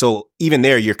out for this. So even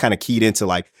there, you're kind of keyed into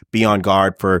like be on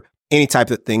guard for any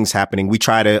type of things happening. We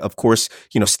try to, of course,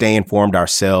 stay informed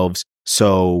ourselves.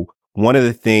 So one of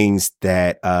the things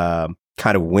that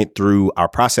kind of went through our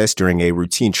process during a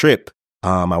routine trip,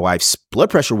 my wife's blood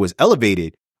pressure was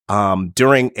elevated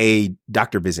during a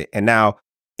doctor visit. And now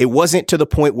it wasn't to the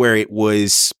point where it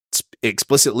was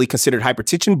explicitly considered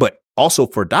hypertension, but also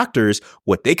for doctors,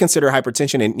 what they consider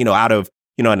hypertension and, out of,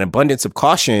 an abundance of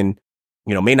caution,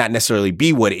 may not necessarily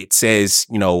be what it says,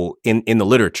 in the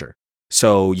literature.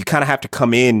 So you kind of have to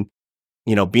come in,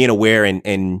 being aware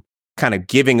and kind of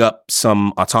giving up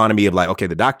some autonomy of like, okay,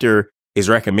 the doctor is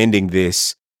recommending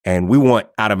this, and we want,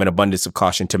 out of an abundance of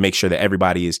caution, to make sure that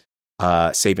everybody is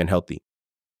safe and healthy.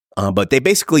 But they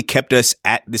basically kept us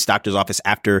at this doctor's office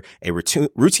after a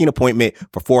routine appointment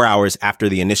for 4 hours after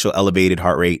the initial elevated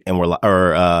heart rate and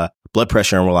blood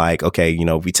pressure. And we're like, okay,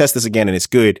 if we test this again and it's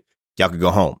good, y'all could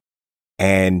go home.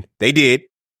 And they did.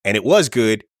 And it was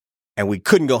good. And we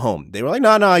couldn't go home. They were like,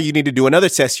 no, you need to do another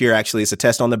test here. Actually, it's a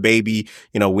test on the baby.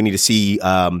 We need to see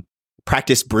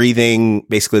practice breathing.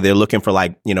 Basically, they're looking for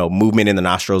like, movement in the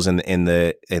nostrils and in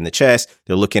the chest.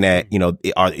 They're looking at,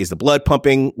 is the blood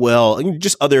pumping well? And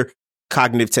just other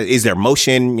cognitive tests. Is there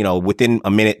motion? Within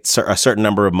a minute, a certain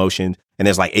number of motions, and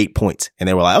there's like 8 points. And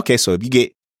they were like, okay, so if you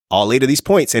get all 8 of these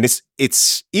points, and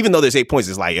it's even though there's 8 points,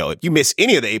 it's like, if you miss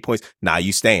any of the 8 points,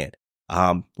 you stand.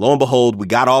 Lo and behold, we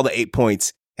got all the 8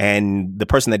 points, and the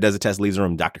person that does the test leaves the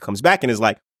room. Doctor comes back and is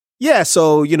like, yeah,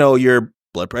 so your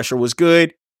blood pressure was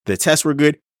good. The tests were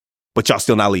good, but y'all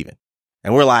still not leaving.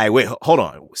 And we're like, wait, hold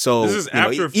on. So this is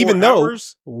after 4 even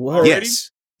hours? Though,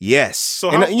 yes. So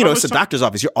and it's a doctor's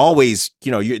office. You're always,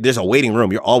 there's a waiting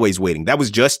room. You're always waiting. That was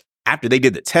just after they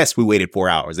did the test. We waited 4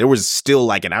 hours. There was still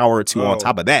like an hour or two on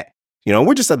top of that.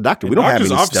 We're just at the doctor. We don't have any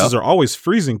stuff. Doctors' offices are always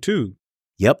freezing too.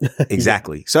 Yep,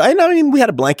 exactly. So we had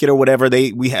a blanket or whatever.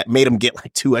 We had made them get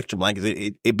like 2 extra blankets.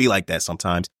 It'd be like that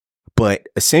sometimes. But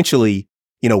essentially,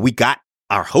 we got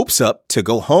our hopes up to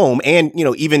go home. And,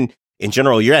 even in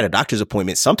general, you're at a doctor's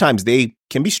appointment. Sometimes they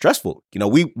can be stressful.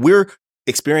 We're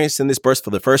experiencing this birth for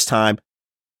the first time.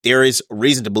 There is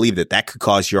reason to believe that could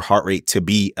cause your heart rate to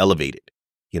be elevated.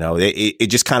 It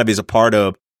just kind of is a part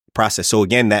of the process. So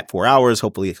again, that 4 hours,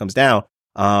 hopefully it comes down.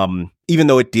 Even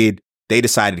though it did, they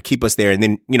decided to keep us there. And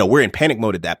then, we're in panic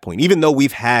mode at that point. Even though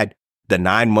we've had the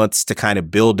 9 months to kind of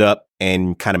build up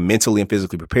and kind of mentally and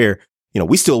physically prepare,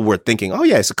 we still were thinking, oh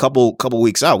yeah, it's a couple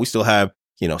weeks out. We still have,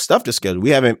 stuff to schedule.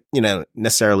 We haven't,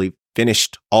 necessarily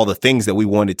finished all the things that we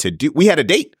wanted to do. We had a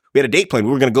date. We had a date planned.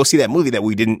 We were going to go see that movie that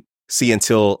we didn't see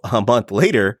until a month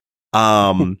later.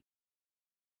 And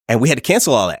we had to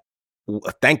cancel all that.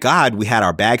 Thank God we had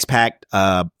our bags packed.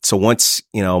 So once,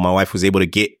 my wife was able to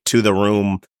get to the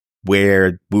room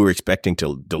where we were expecting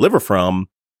to deliver from,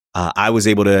 I was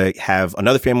able to have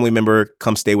another family member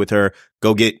come stay with her,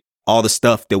 go get all the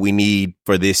stuff that we need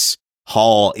for this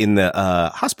haul in the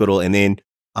hospital, and then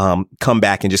come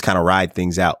back and just kind of ride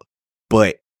things out.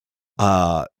 But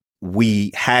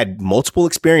we had multiple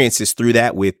experiences through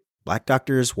that with Black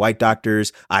doctors, white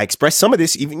doctors. I expressed some of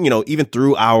this even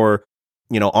through our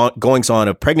goings on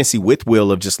of pregnancy with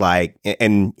Will, of just like,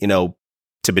 and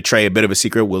to betray a bit of a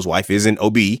secret, Will's wife isn't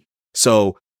OB.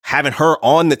 So having her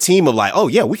on the team of like, oh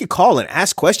yeah, we could call and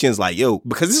ask questions like, yo,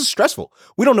 because this is stressful.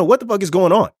 We don't know what the fuck is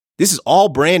going on. This is all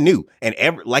brand new.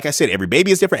 And like I said, every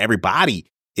baby is different. Every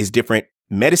body is different.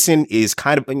 Medicine is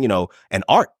kind of, an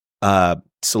art.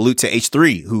 Salute to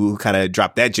H3 who kind of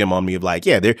dropped that gem on me of like,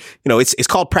 yeah, they're, it's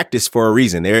called practice for a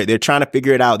reason. They're trying to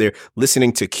figure it out. They're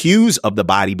listening to cues of the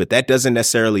body, but that doesn't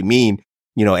necessarily mean,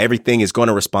 everything is going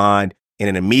to respond in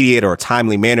an immediate or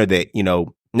timely manner that,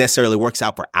 necessarily works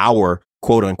out for our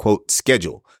quote unquote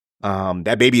schedule.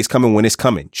 That baby is coming when it's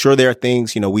coming. Sure, there are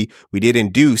things, we did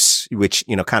induce, which,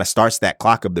 kind of starts that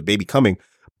clock of the baby coming,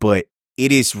 but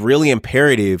it is really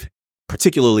imperative,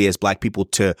 particularly as Black people,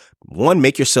 to one,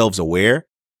 make yourselves aware,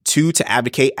 two, to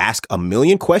advocate, ask a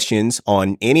million questions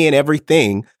on any and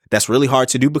everything. That's really hard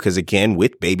to do because, again,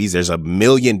 with babies, there's a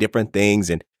million different things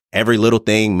and every little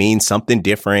thing means something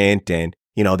different. And,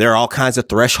 there are all kinds of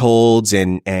thresholds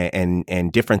and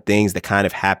different things that kind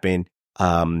of happen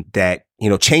that,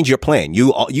 change your plan.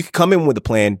 You can come in with a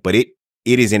plan, but it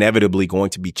is inevitably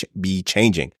going to be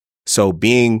changing. So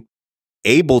being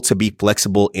able to be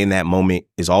flexible in that moment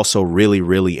is also really,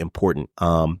 really important.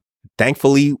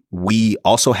 Thankfully, we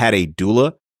also had a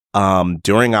doula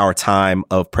during our time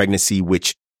of pregnancy,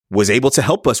 which was able to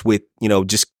help us with,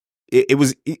 it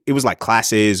was like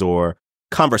classes or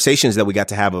conversations that we got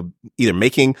to have of either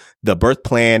making the birth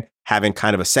plan, having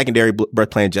kind of a secondary birth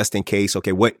plan just in case.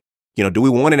 Okay, what, do we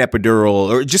want an epidural,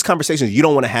 or just conversations you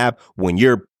don't want to have when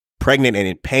you're pregnant and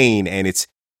in pain, and it's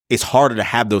harder to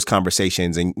have those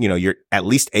conversations, and you're at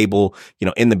least able,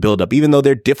 in the buildup, even though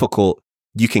they're difficult,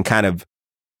 you can kind of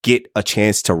get a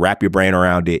chance to wrap your brain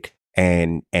around it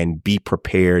and be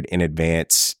prepared in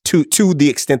advance to the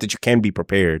extent that you can be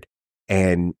prepared.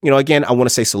 And, again, I want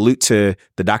to say salute to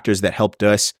the doctors that helped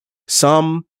us.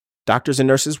 Some doctors and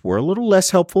nurses were a little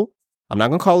less helpful. I'm not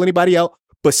going to call anybody out,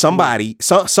 but some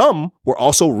were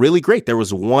also really great. There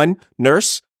was one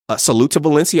nurse, salute to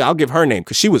Valencia. I'll give her name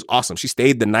because she was awesome. She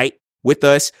stayed the night with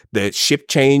us. The shift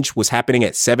change was happening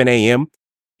at 7 a.m.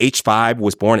 H5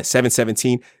 was born at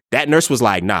 7:17. That nurse was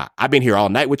like, nah, I've been here all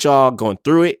night with y'all going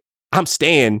through it. I'm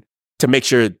staying to make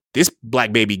sure this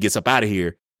Black baby gets up out of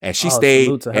here. And she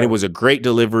stayed, and it was a great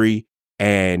delivery.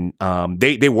 And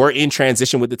they were in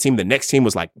transition with the team. The next team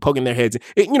was like poking their heads.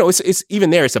 It's even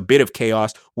there. It's a bit of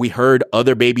chaos. We heard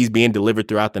other babies being delivered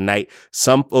throughout the night.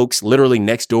 Some folks literally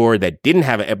next door that didn't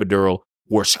have an epidural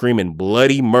were screaming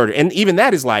bloody murder. And even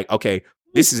that is like, okay,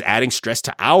 this is adding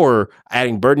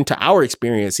burden to our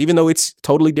experience, even though it's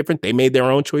totally different. They made their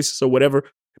own choices or whatever,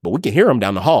 but we can hear them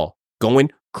down the hall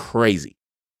going crazy.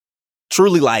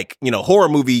 Truly like, horror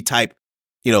movie type,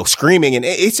 screaming, and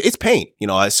it's pain,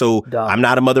 so dumb. I'm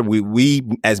not a mother. We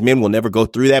as men will never go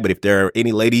through that. But if there are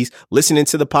any ladies listening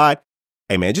to the pod,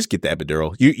 hey man, just get the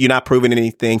epidural. You're not proving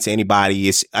anything to anybody.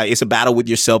 It's a battle with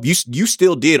yourself. You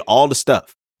still did all the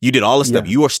stuff. You did all the stuff.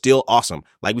 You are still awesome.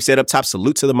 Like we said up top,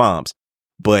 salute to the moms.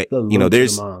 But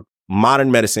there's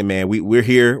modern medicine, man. We're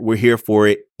here for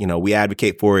it. We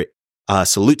advocate for it.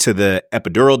 Salute to the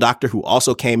epidural doctor who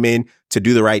also came in to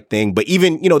do the right thing. But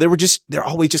even, there are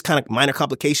always just kind of minor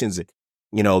complications.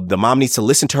 The mom needs to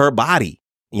listen to her body,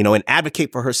 and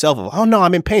advocate for herself of, oh no,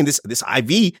 I'm in pain. This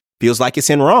IV feels like it's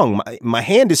in wrong. My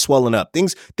hand is swelling up.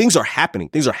 Things are happening.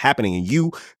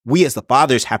 And we as the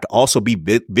fathers have to also be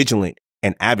vigilant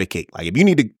and advocate. Like if you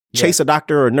need to chase a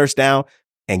doctor or a nurse down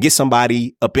and get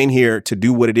somebody up in here to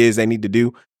do what it is they need to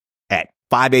do at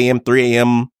 5 a.m., 3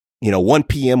 a.m., 1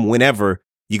 p.m., whenever,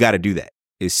 you got to do that.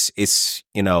 It's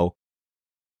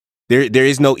there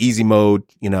is no easy mode,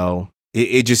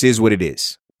 it just is what it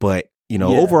is. But,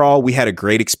 overall, we had a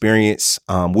great experience.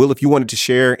 Will, if you wanted to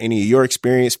share any of your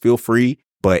experience, feel free.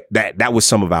 But that was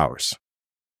some of ours.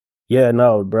 Yeah,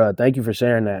 no, bro. Thank you for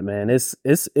sharing that, man. It's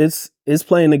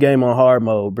playing the game on hard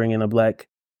mode, bringing a black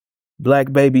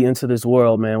baby into this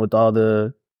world, man, with all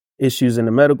the issues in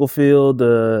the medical field,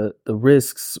 the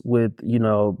risks with,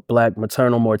 Black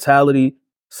maternal mortality.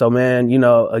 So, man,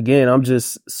 again, I'm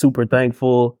just super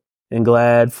thankful and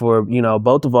glad for,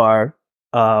 both of our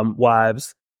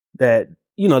wives that,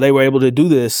 they were able to do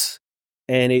this.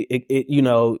 And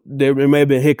there may have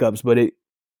been hiccups, but it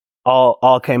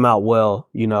all came out well.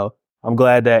 I'm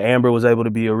glad that Amber was able to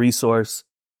be a resource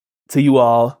to you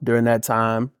all during that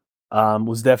time. I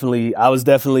was definitely, I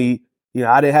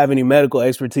didn't have any medical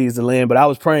expertise to lend, but I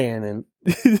was praying and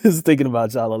just thinking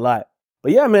about y'all a lot.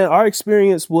 But yeah, man, our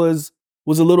experience was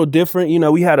a little different.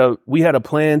 We had a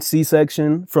planned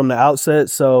C-section from the outset.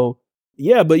 So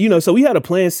yeah, but so we had a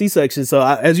planned C-section. So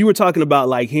as you were talking about,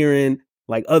 like hearing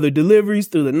like other deliveries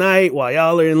through the night while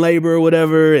y'all are in labor or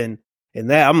whatever, and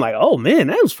that, I'm like, oh man,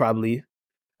 that was probably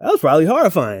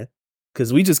horrifying.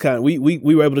 Cause we just we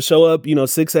were able to show up,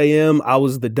 6 a.m. I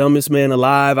was the dumbest man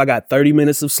alive. I got 30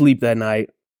 minutes of sleep that night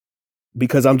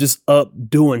because I'm just up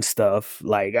doing stuff.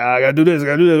 Like, I gotta do this, I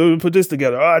gotta do that, put this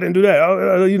together. Oh, I didn't do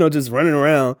that. Just running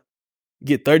around,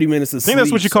 get 30 minutes of sleep. I think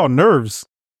that's what you call nerves.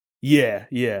 Yeah.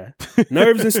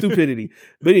 Nerves and stupidity.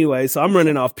 But anyway, so I'm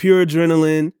running off pure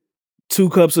adrenaline, 2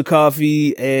 cups of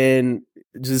coffee, and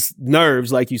just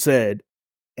nerves, like you said.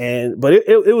 But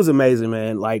it was amazing,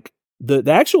 man. Like,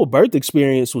 the actual birth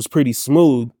experience was pretty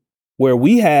smooth. Where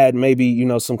we had maybe, you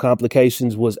know, some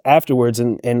complications was afterwards,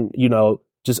 and you know,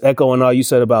 just echoing all you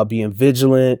said about being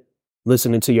vigilant,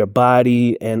 listening to your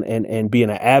body, and being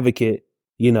an advocate.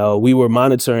 You know, we were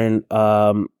monitoring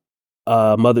the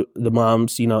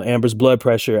mom's, you know, Amber's blood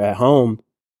pressure at home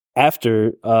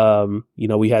after you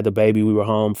know, we had the baby. We were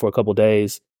home for a couple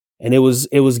days, and it was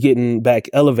getting back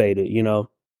elevated, you know.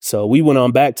 So we went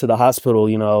on back to the hospital,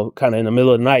 you know, kind of in the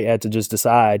middle of the night, had to just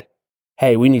decide,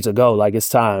 hey, we need to go, like it's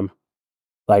time.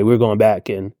 Like we're going back,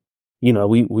 and you know,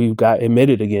 we got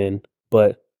admitted again.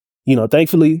 But, you know,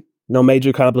 thankfully, no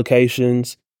major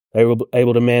complications. They were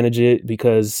able to manage it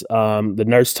because the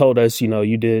nurse told us, you know,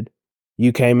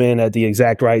 you came in at the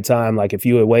exact right time. Like if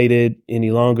you had waited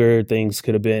any longer, things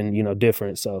could have been, you know,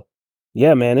 different. So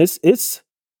yeah, man, it's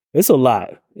a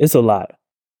lot. It's a lot.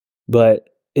 But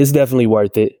it's definitely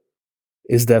worth it.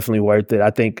 It's definitely worth it. I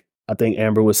think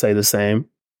Amber would say the same.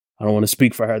 I don't want to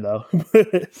speak for her though.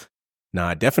 No,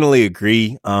 I definitely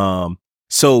agree.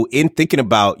 So in thinking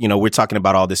about, you know, we're talking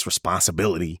about all this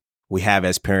responsibility we have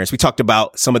as parents. We talked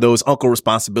about some of those uncle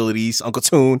responsibilities, Uncle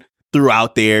Toon threw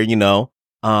out there, you know.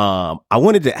 I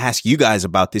wanted to ask you guys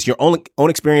about this, your own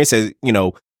experience as, you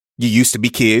know, you used to be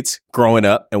kids growing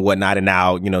up and whatnot. And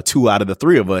now, you know, 2 out of the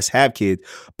 3 of us have kids,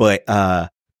 but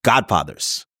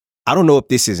godfathers. I don't know if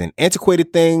this is an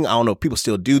antiquated thing. I don't know if people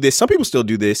still do this. Some people still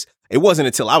do this. It wasn't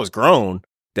until I was grown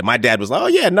that my dad was like, oh,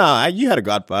 yeah, nah, you had a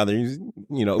godfather.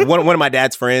 You know, one of my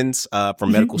dad's friends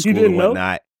from medical school and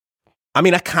whatnot. I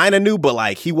mean, I kind of knew, but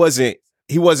like he wasn't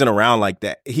around like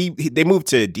that. They moved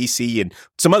to DC and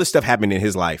some other stuff happened in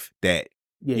his life that,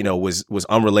 you know, was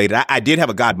unrelated. I did have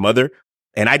a godmother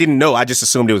and I didn't know. I just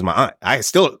assumed it was my aunt. I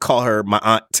still call her my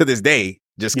aunt to this day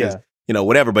just because, you know,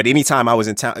 whatever. But anytime I was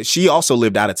in town, she also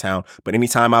lived out of town. But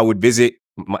anytime I would visit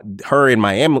her in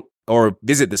Miami, or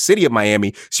visit the city of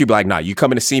Miami, she'd be like, nah, you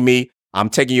coming to see me? I'm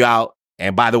taking you out.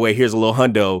 And by the way, here's a little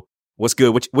hundo. What's good?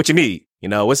 What you need? You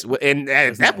know, and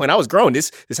at that point I was grown.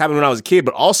 This happened when I was a kid,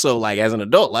 but also like as an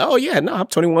adult, like, oh yeah, no, I'm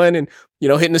 21 and, you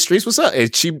know, hitting the streets. What's up?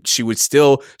 And she would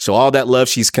still show all that love.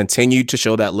 She's continued to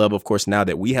show that love. Of course, now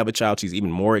that we have a child, she's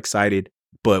even more excited,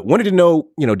 but wanted to know,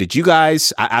 you know, did you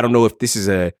guys, I don't know if this is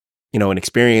a, you know, an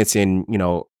experience in, you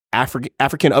know,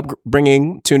 African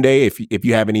upbringing, Tunde, if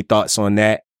you have any thoughts on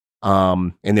that.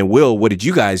 And then Will, what did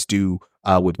you guys do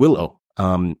with Willow?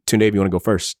 Tunde, if you want to go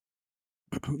first.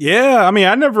 Yeah, I mean,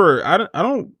 I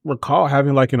don't recall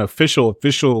having like an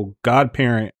official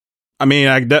godparent. I mean,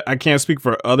 I can't speak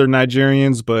for other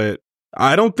Nigerians, but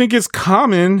I don't think it's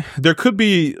common. There could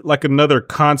be like another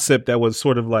concept that was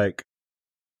sort of like,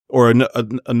 or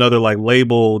another like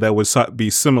label that would be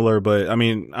similar, but I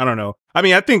mean, I don't know. I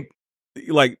mean, I think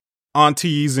like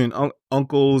aunties and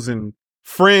uncles and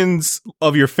friends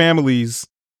of your families,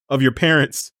 of your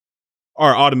parents,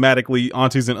 are automatically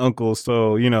aunties and uncles.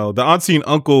 So, you know, the auntie and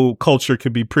uncle culture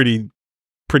could be pretty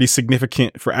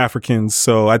significant for Africans.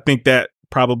 So I think that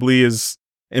probably is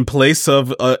in place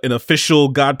of an official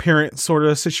godparent sort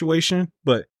of situation.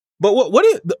 But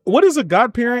what is a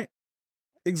godparent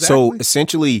exactly? So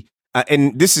essentially,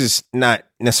 and this is not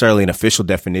necessarily an official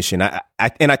definition. And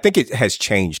I think it has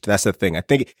changed. That's the thing. I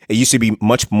think it used to be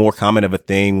much more common of a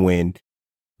thing when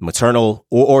maternal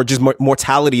or just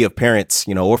mortality of parents,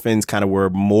 you know, orphans kind of were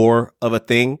more of a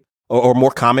thing or more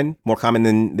common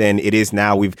than it is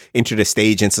now. We've entered a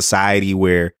stage in society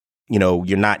where, you know,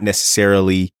 you're not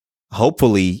necessarily,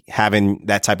 hopefully, having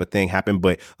that type of thing happen.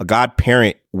 But a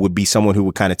godparent would be someone who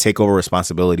would kind of take over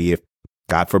responsibility if,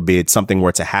 God forbid, something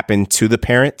were to happen to the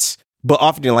parents. But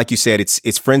often, like you said,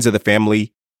 it's friends of the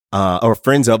family or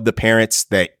friends of the parents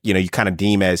that, you know, you kind of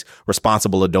deem as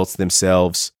responsible adults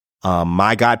themselves.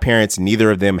 My godparents,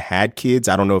 neither of them had kids.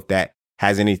 I don't know if that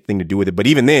has anything to do with it. But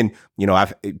even then, you know,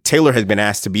 Taylor has been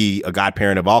asked to be a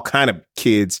godparent of all kind of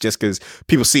kids just because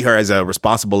people see her as a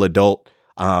responsible adult.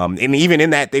 And even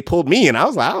in that, they pulled me and I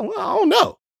was like, I don't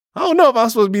know. I don't know if I'm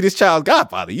supposed to be this child's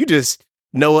godfather. You just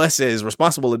know us as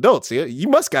responsible adults. You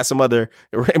must got some other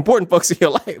important folks in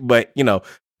your life. But, you know,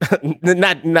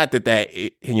 not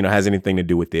that you know, has anything to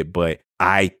do with it. But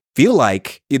I feel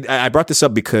like I brought this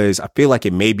up because I feel like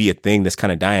it may be a thing that's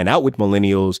kind of dying out with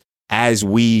millennials as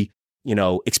we, you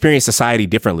know, experience society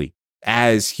differently.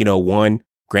 As, you know, one,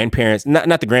 grandparents,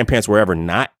 not the grandparents were ever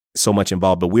not so much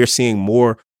involved, but we're seeing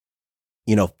more,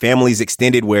 you know, families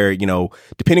extended where, you know,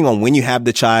 depending on when you have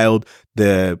the child,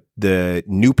 the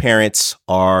new parents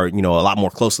are, you know, a lot more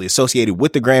closely associated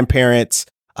with the grandparents.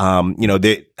 You know,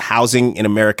 the housing in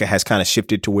America has kind of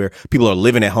shifted to where people are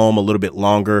living at home a little bit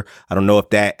longer. I don't know if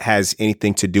that has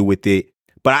anything to do with it,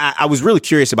 but I was really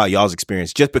curious about y'all's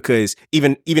experience just because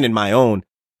even in my own,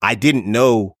 I didn't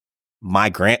know my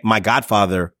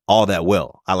godfather all that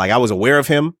well. I was aware of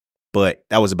him, but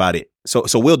that was about it.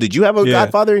 So Will, did you have a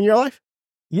godfather in your life?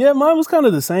 Yeah, mine was kind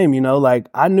of the same, like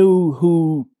I knew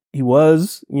who he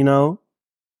was,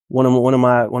 one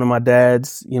of my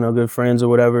dad's, good friends or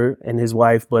whatever, and his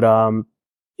wife, but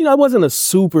it wasn't a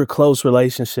super close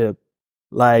relationship.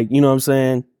 Like, you know what I'm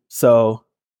saying? So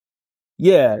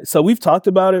yeah, so we've talked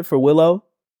about it for Willow,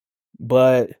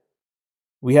 but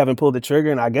we haven't pulled the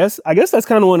trigger, and I guess that's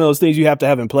kind of one of those things you have to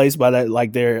have in place by that,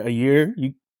 like they're a year,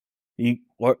 you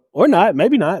or not,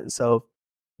 maybe not. So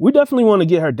we definitely want to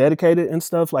get her dedicated and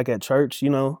stuff, like at church,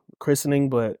 christening,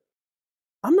 but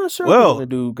I'm not sure if we're going to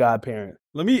do godparent.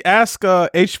 Let me ask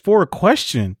H4 a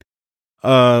question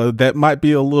that might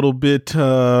be a little bit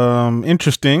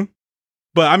interesting.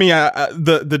 But I mean,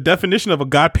 the definition of a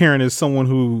godparent is someone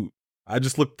who, I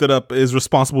just looked it up, is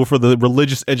responsible for the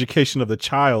religious education of the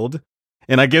child.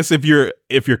 And I guess if you're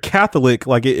Catholic,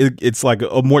 like it's like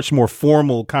a much more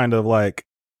formal kind of like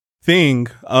thing.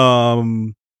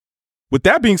 With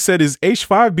that being said, is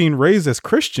H5 being raised as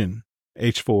Christian?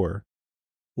 H4?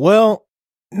 Well,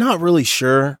 not really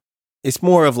sure. It's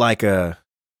more of like he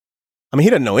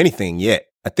doesn't know anything yet.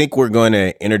 I think we're going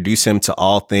to introduce him to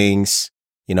all things,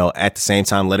 at the same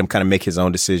time, let him kind of make his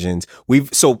own decisions.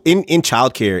 So in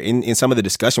childcare, in some of the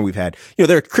discussion we've had,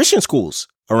 there are Christian schools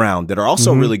around that are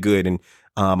also really good. And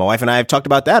my wife and I have talked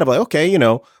about that. About, okay,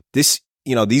 these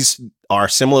are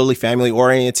similarly family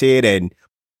oriented and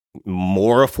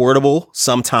more affordable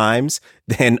sometimes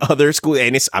than other schools.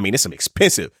 And it's some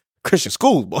expensive Christian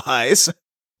schools, boys.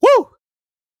 Woo!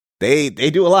 They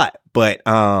do a lot. But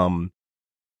I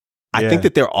think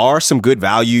that there are some good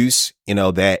values,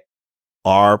 that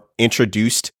are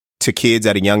introduced to kids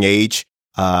at a young age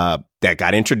that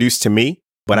got introduced to me.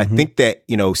 But I think that,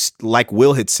 like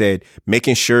Will had said,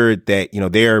 making sure that,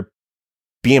 they're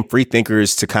being free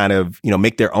thinkers to kind of,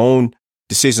 make their own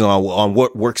decisions on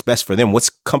what works best for them,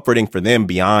 what's comforting for them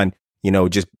beyond,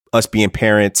 just us being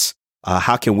parents.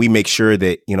 How can we make sure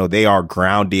that, they are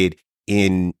grounded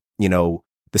in, the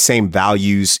same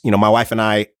values? My wife and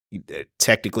I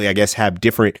technically, I guess, have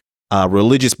different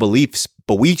religious beliefs,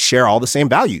 but we share all the same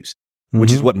values,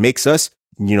 which is what makes us,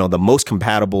 the most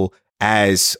compatible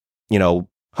as,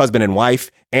 husband and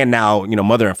wife, and now,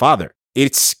 mother and father.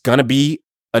 It's going to be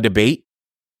a debate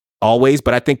always,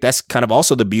 but I think that's kind of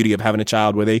also the beauty of having a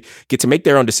child, where they get to make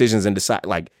their own decisions and decide,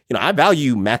 like, I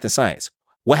value math and science.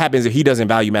 What happens if he doesn't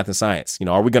value math and science?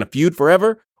 Are we going to feud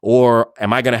forever, or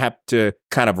am I going to have to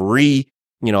kind of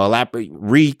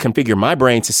reconfigure my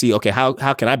brain to see, okay, how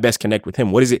can I best connect with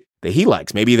him? What is it that he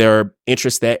likes? Maybe there are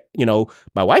interests that,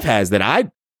 my wife has that I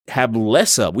have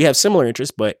less of. We have similar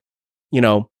interests, but,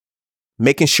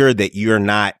 making sure that you're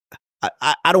not,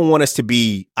 I don't want us to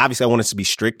be, obviously I want us to be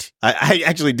strict. I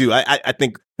actually do. I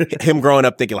think him growing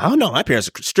up thinking, oh no, my parents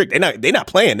are strict. They're not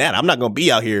playing that. I'm not going to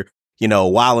be out here,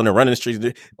 wilding and running the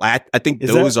streets. I think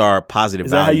those are positive values.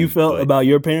 Is that how you felt about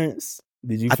your parents?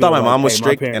 Did you? I thought my mom was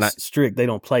strict, and strict. They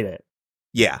don't play that.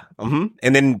 Yeah.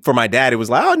 And then for my dad, it was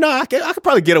like, oh no, I could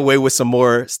probably get away with some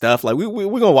more stuff. Like we're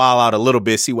gonna wild out a little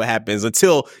bit, see what happens,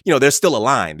 until there's still a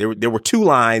line. There were two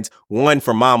lines. One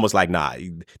for mom was like, nah,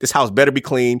 this house better be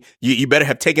clean. You better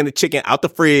have taken the chicken out the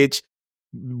fridge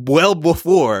well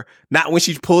before, not when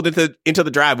she pulled into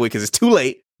the driveway, because it's too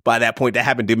late by that point. That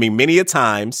happened to me many a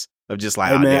times of just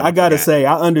like, hey, man, damn, I gotta say,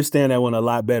 I understand that one a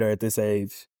lot better at this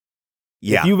age.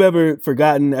 Yeah. If you've ever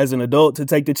forgotten as an adult to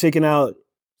take the chicken out,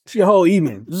 it's your whole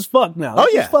evening. Just fucked now. Oh,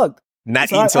 yeah. Just fucked.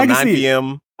 Not eating until 9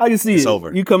 p.m. I can see it's it.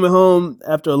 over. You coming home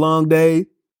after a long day,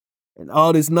 and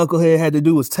all this knucklehead had to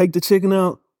do was take the chicken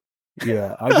out.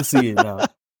 Yeah, I can see it now.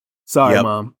 Sorry,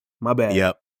 Mom. My bad.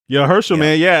 Yep. Yeah, Herschel,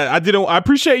 man. Yeah, I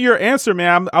appreciate your answer,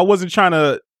 man. I wasn't trying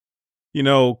to,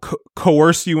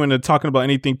 coerce you into talking about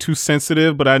anything too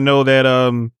sensitive, but I know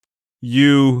that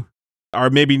you are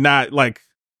maybe not like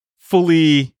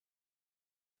fully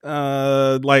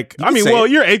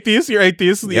you're atheist.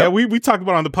 Yeah, we talked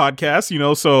about it on the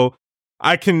podcast, so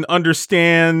I can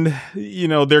understand,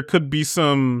 there could be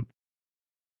some.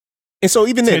 And so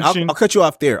even tension. then, I'll cut you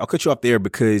off there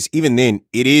because even then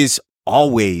it is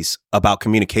always about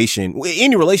communication in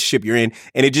any relationship you're in.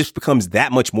 And it just becomes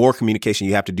that much more communication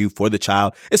you have to do for the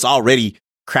child. It's already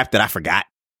crap that I forgot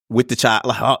with the child,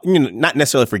 like, not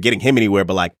necessarily forgetting him anywhere,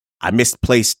 but like I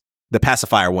misplaced the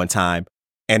pacifier one time.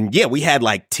 And yeah, we had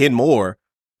like 10 more,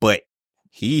 but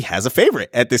he has a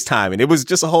favorite at this time. And it was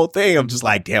just a whole thing. I'm just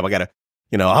like, damn, I gotta,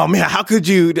 oh man, how could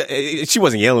you? She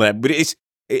wasn't yelling at me, but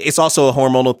it's also a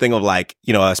hormonal thing of like,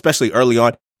 especially early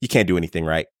on, you can't do anything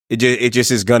right. It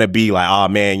just is gonna be like, oh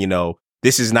man,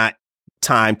 this is not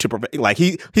time to like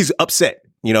he's upset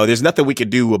You know, there's nothing we could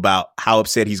do about how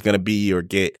upset he's going to be or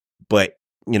get. But,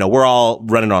 you know, we're all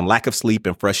running on lack of sleep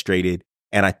and frustrated.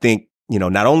 And I think, you know,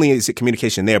 not only is it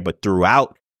communication there, but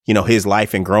throughout, you know, his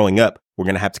life and growing up, we're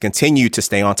going to have to continue to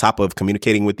stay on top of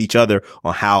communicating with each other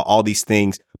on how all these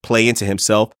things play into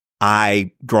himself.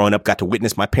 I, growing up, got to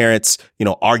witness my parents, you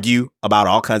know, argue about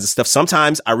all kinds of stuff.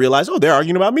 Sometimes I realized, oh, they're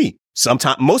arguing about me.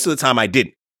 Sometimes, most of the time I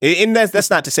didn't. And that's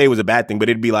not to say it was a bad thing, but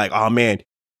it'd be like, oh man,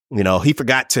 you know, he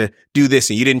forgot to do this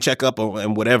and you didn't check up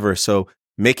and whatever. So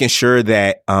making sure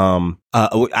that,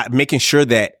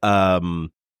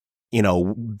 you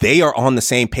know, they are on the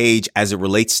same page as it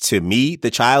relates to me, the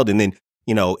child. And then,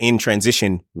 you know, in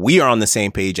transition, we are on the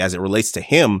same page as it relates to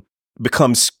him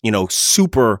becomes, you know,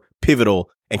 super pivotal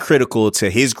and critical to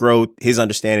his growth, his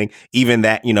understanding, even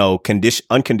that, you know,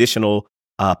 unconditional,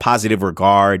 positive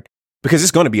regard, because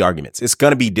it's going to be arguments. It's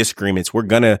going to be disagreements. We're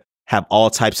going to have all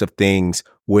types of things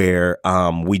where,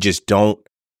 we just don't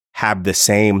have the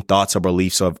same thoughts or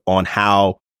beliefs on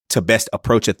how to best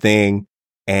approach a thing.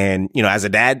 And, you know, as a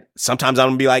dad, sometimes I'm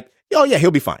gonna be like, oh yeah,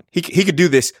 he'll be fine. He could do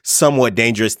this somewhat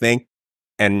dangerous thing.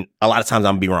 And a lot of times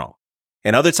I'm gonna be wrong.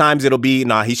 And other times it'll be,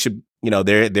 nah, he should, you know,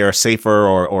 there are safer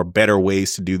or better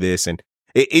ways to do this. And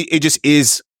it just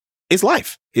is, it's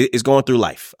life. It's going through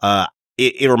life.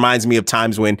 It reminds me of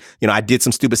times when, you know, I did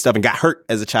some stupid stuff and got hurt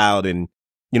as a child. And,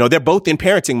 you know, they're both in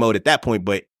parenting mode at that point.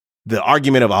 But the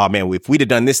argument of, oh man, if we'd have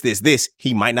done this,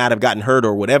 he might not have gotten hurt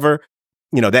or whatever.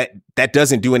 You know, that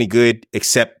doesn't do any good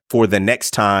except for the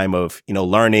next time of, you know,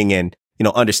 learning and, you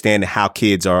know, understanding how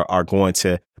kids are going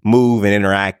to move and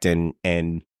interact and,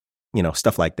 you know,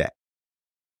 stuff like that.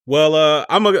 Well,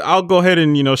 I'll go ahead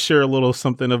and, you know, share a little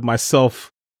something of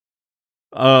myself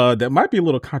that might be a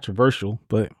little controversial,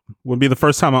 but would be the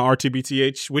first time on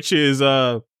RTBTH, which is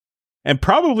and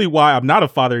probably why I'm not a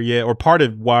father yet, or part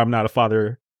of why I'm not a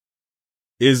father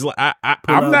is I'm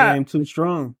not game too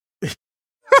strong.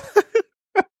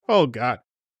 Oh God.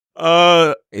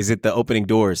 Is it the opening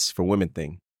doors for women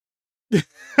thing?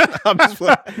 I'm just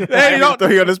hey, don't throw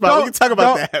you on the spot. We can talk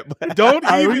about that. But don't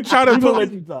even try to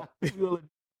let you talk.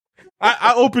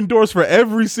 I open doors for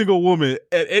every single woman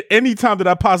at any time that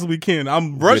I possibly can.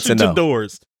 I'm rushing to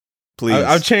doors. Please.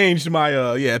 I've changed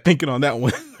my thinking on that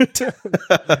one.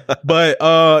 But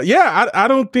I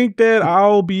don't think that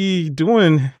I'll be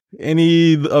doing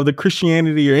any of the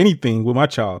Christianity or anything with my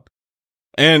child.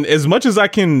 And as much as I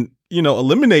can, you know,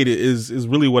 eliminate it is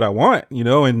really what I want, you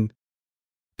know, and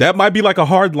that might be like a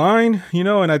hard line, you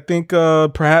know, and I think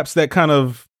perhaps that kind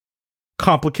of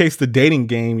complicates the dating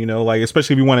game, you know, like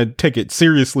especially if you want to take it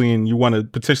seriously and you want to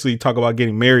potentially talk about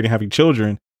getting married and having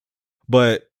children.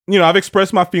 But, you know, I've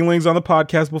expressed my feelings on the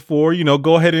podcast before, you know,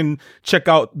 go ahead and check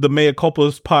out the Mea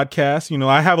Culpa's podcast. You know,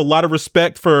 I have a lot of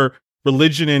respect for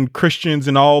religion and Christians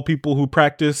and all people who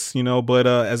practice, you know, but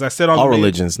as I said on all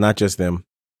religions, not just them.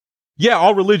 Yeah,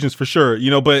 all religions for sure, you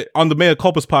know, but on the Mea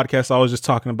Culpa's podcast, I was just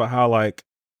talking about how, like,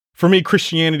 for me,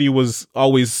 Christianity was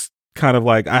always kind of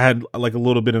like, I had like a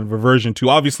little bit of aversion to,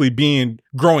 obviously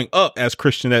growing up as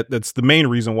Christian, that's the main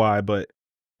reason why, but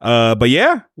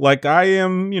yeah, like I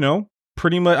am, you know,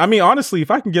 pretty much, I mean, honestly, if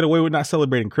I can get away with not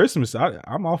celebrating Christmas,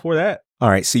 I'm all for that. All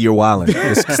right, see, you're wilding.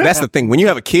 That's the thing. When you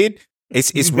have a kid,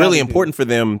 it's really important for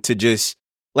them to just,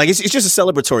 like, it's just a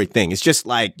celebratory thing. It's just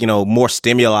like, you know, more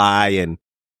stimuli and,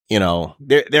 you know,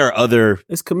 there are other.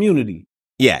 It's community.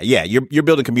 Yeah. You're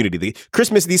building community. The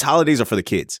Christmas, these holidays are for the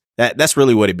kids. That's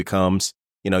really what it becomes.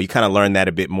 You know, you kind of learn that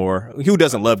a bit more. Who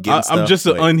doesn't love getting stuff? I'm just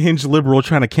an unhinged liberal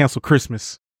trying to cancel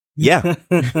Christmas. Yeah.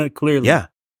 Clearly. Yeah,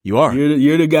 you are.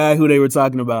 You're the guy who they were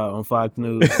talking about on Fox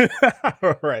News.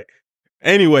 All right.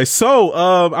 Anyway, so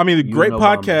I mean, great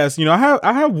podcast. You know,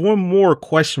 I have one more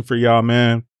question for y'all,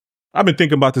 man. I've been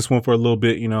thinking about this one for a little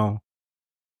bit, you know.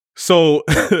 So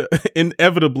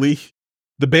inevitably,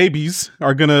 the babies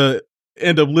are gonna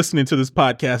end up listening to this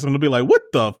podcast and they'll be like, what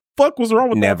the fuck was wrong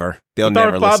with never that? They'll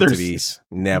never listen to these.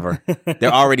 Never. They're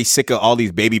already sick of all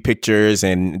these baby pictures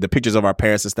and the pictures of our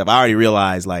parents and stuff. I already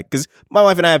realized, like, because my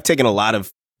wife and I have taken a lot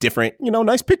of different, you know,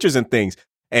 nice pictures and things,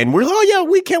 and we're like, oh yeah,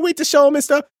 we can't wait to show them and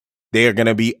stuff. They're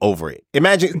gonna be over it.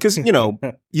 Imagine, because, you know,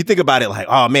 you think about it like,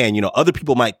 oh man, you know, other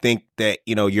people might think that,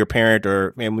 you know, your parent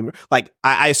or family, like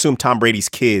I assume Tom Brady's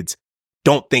kids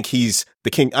don't think he's the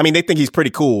king. I mean, they think he's pretty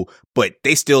cool, but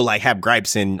they still like have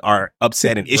gripes and are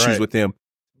upset and issues with him.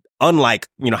 Unlike,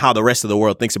 you know, how the rest of the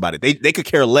world thinks about it. They could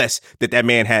care less that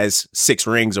man has 6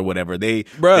 rings or whatever. They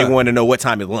want to know what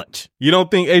time is lunch. You don't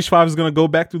think H5 is going to go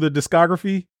back through the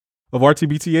discography of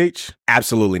RTBTH?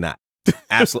 Absolutely not.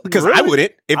 Absolutely. Because really? I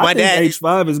wouldn't. If my dad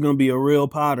H5 is going to be a real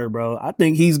Potter, bro. I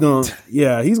think he's going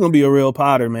to be a real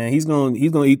Potter, man. He's going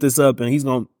to eat this up and he's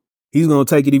going to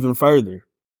take it even further.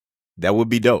 That would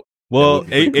be dope. Well,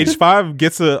 H5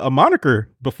 gets a moniker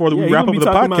before we wrap up the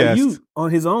podcast. You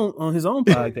on his own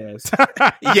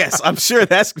podcast. Yes, I'm sure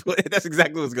that's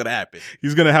exactly what's going to happen.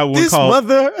 He's going to have one called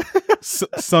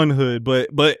Sonhood,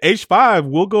 but H5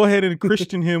 will go ahead and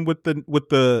Christian him with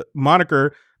the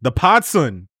moniker the Pod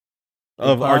Son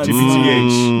of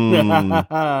RGBTH.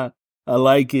 I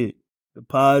like it. The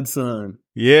Pod Son.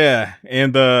 Yeah,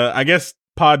 and I guess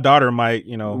Pod Daughter might,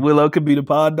 Willow could be the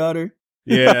Pod Daughter.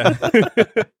 Yeah.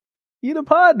 You the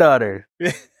Pod Daughter.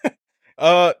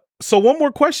 So one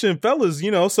more question, fellas,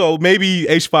 so maybe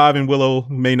H5 and Willow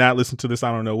may not listen to this.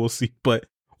 I don't know. We'll see. But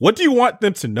what do you want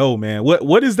them to know, man?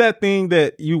 What is that thing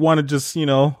that you want to just,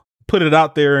 put it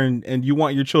out there and you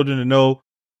want your children to know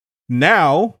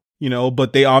now,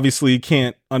 but they obviously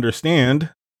can't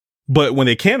understand. But when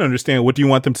they can understand, what do you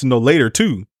want them to know later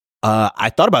too?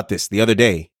 I thought about this the other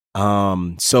day.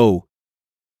 I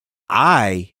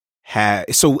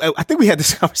think we had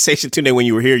this conversation today when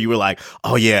you were here. You were like,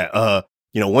 oh yeah,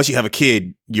 once you have a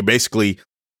kid, you're basically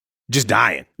just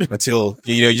dying until,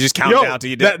 you just count down to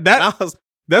your death.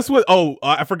 That's what,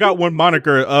 I forgot one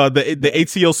moniker, the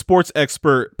ATL sports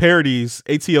expert parodies,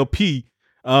 ATLP.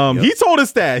 He told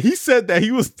us that. He said that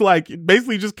he was like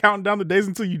basically just counting down the days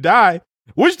until you die.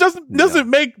 Which doesn't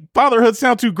make fatherhood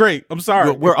sound too great. I'm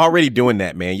sorry. We're already doing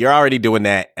that, man. You're already doing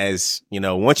that as,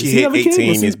 once you hit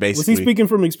 18 is basically. Was he speaking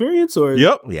from experience or?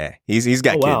 Yep. Yeah. He's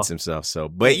got kids himself. So,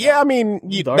 but yeah, I mean,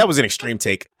 that was an extreme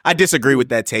take. I disagree with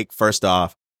that take first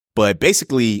off. But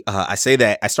basically, I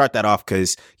start that off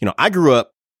because, I grew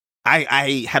up,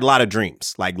 I had a lot of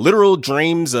dreams, like literal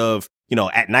dreams of,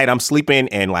 at night I'm sleeping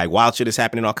and like wild shit is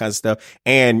happening, all kinds of stuff.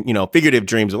 And, figurative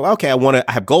dreams of, okay,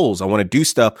 I have goals. I want to do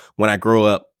stuff when I grow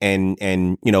up. And,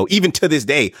 even to this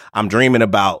day, I'm dreaming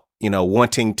about,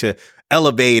 wanting to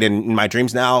elevate. And my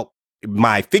dreams now,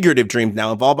 my figurative dreams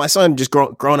now involve my son just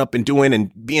growing up and doing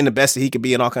and being the best that he could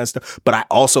be and all kinds of stuff. But I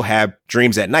also have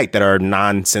dreams at night that are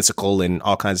nonsensical and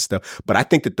all kinds of stuff. But I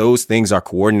think that those things are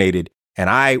coordinated. And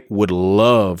I would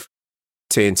love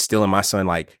to instill in my son,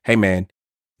 like, hey, man,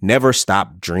 never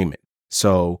stop dreaming.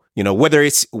 So, whether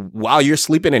it's while you're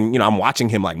sleeping and, I'm watching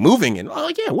him like moving and,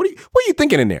 oh, yeah, what are you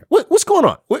thinking in there? What's going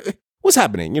on? What's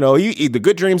happening? The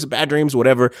good dreams, the bad dreams,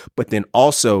 whatever. But then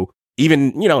also,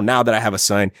 even, now that I have a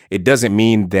son, it doesn't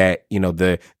mean that,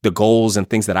 the goals and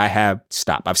things that I have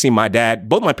stop. I've seen my dad,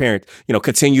 both my parents,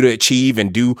 continue to achieve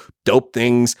and do dope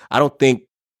things. I don't think,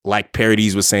 like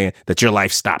Parodies was saying, that your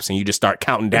life stops and you just start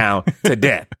counting down to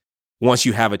death. Once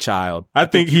you have a child. I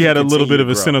think he had a little bit of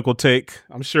a cynical take.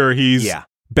 I'm sure he's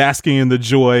basking in the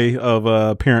joy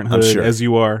of parenthood as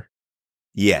you are.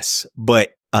 Yes.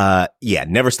 But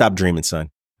never stop dreaming, son.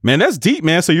 Man, that's deep,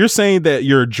 man. So you're saying that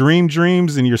your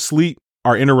dreams and your sleep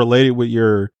are interrelated with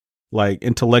your like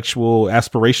intellectual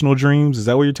aspirational dreams? Is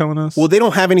that what you're telling us? Well, they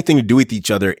don't have anything to do with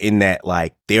each other in that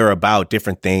like they're about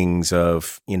different things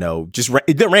of, just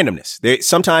the randomness.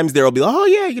 Sometimes there'll be, oh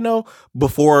yeah,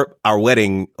 before our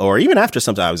wedding or even after,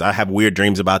 sometimes I have weird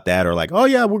dreams about that or like, oh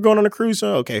yeah, we're going on a cruise.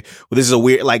 Oh, okay. Well, this is a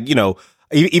weird, like,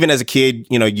 even as a kid,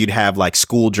 you'd have like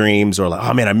school dreams or like,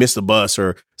 oh man, I missed the bus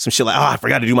or some shit like, oh, I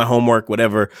forgot to do my homework,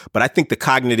 whatever. But I think the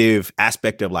cognitive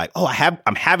aspect of like, oh,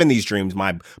 I'm having these dreams.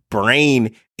 My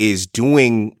brain is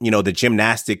doing, the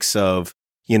gymnastics of,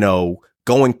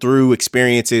 going through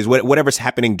experiences, whatever's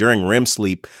happening during REM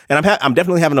sleep. And I'm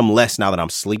definitely having them less now that I'm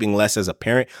sleeping less as a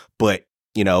parent. But,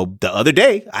 the other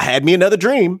day I had me another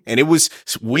dream and it was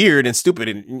weird and stupid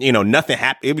and, nothing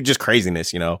happened. It was just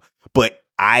craziness, but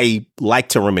I like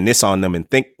to reminisce on them and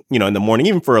think, in the morning,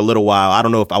 even for a little while. I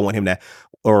don't know if I want him to,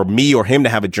 or me or him to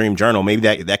have a dream journal. Maybe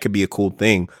that could be a cool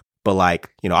thing. But like,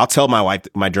 I'll tell my wife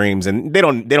my dreams and they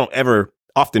don't ever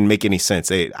often make any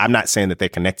sense. I'm not saying that they're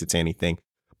connected to anything,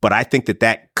 but I think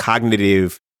that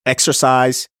cognitive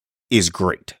exercise is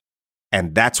great.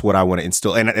 And that's what I want to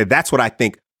instill. And that's what I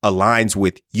think aligns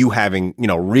with you having,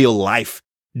 real life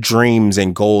dreams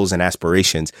and goals and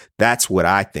aspirations. That's what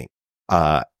I think.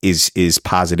 Is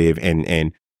positive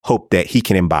and hope that he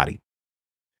can embody.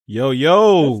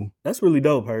 Yo. That's really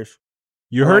dope, Hirsch.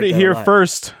 You heard it here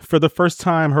first for the first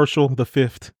time, Herschel the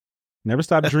Fifth. Never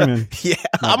stop dreaming. Yeah,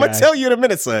 I'm going to tell you in a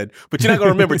minute, son, but you're not going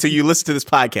to remember till you listen to this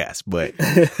podcast. But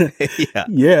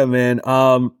yeah, man.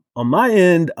 On my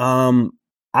end,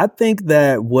 I think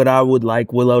that what I would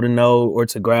like Willow to know or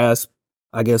to grasp,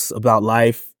 I guess, about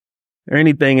life or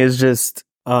anything is just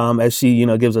as she,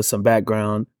 gives us some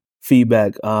background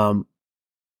feedback,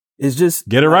 is just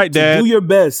get it right, Dad. Do your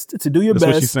best. To do your That's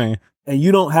best. What she's saying. And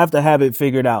you don't have to have it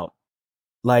figured out.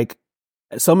 Like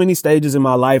so many stages in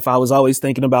my life, I was always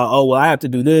thinking about, oh, well, I have to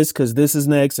do this because this is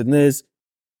next and this.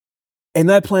 And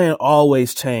that plan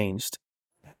always changed.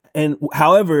 And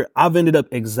however, I've ended up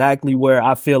exactly where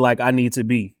I feel like I need to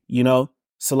be, you know?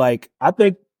 So like, I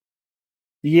think,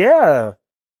 yeah,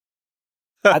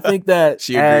 I think that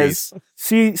She agrees.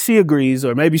 She agrees,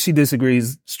 or maybe she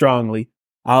disagrees strongly.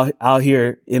 I'll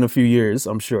hear in a few years,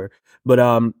 I'm sure. But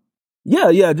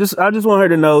yeah. I just want her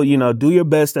to know, you know, do your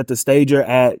best at the stage you're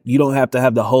at. You don't have to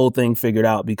have the whole thing figured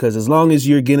out, because as long as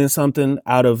you're getting something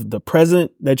out of the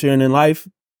present that you're in life,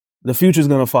 the future's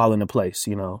gonna fall into place.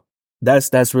 You know,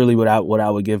 that's really what I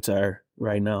would give to her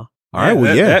right now. All right,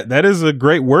 well, that is a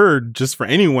great word just for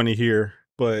anyone to hear.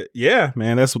 But yeah,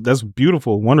 man, that's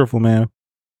beautiful, wonderful, man.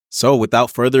 So without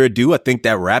further ado, I think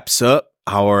that wraps up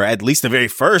our, at least the very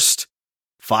first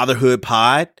Fatherhood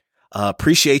pod.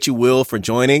 Appreciate you, Will, for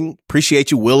joining.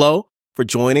 Appreciate you, Willow, for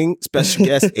joining. Special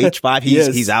guest H5.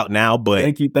 He's out now, but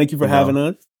thank you for having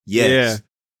us. Yes. Yeah.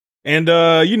 And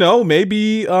you know,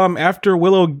 maybe after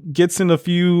Willow gets in a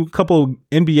couple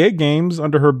NBA games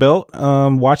under her belt,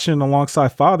 watching alongside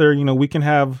Father, you know, we can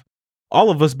have all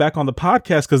of us back on the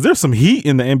podcast, because there's some heat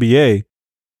in the NBA.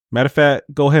 Matter of fact,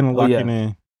 go ahead and lock it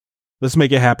in. Let's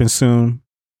make it happen soon.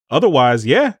 Otherwise,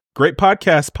 yeah, great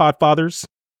podcast, Podfathers.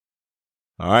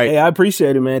 All right. Hey, I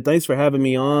appreciate it, man. Thanks for having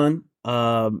me on.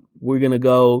 We're going to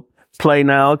go play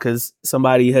now, because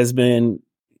somebody has been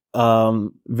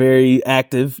very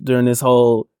active during this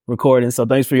whole recording. So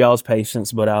thanks for y'all's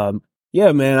patience. But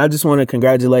yeah, man, I just want to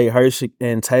congratulate Hirsch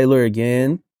and Taylor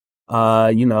again.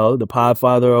 You know, the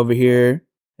Podfather over here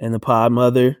and the Pod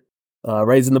Mother,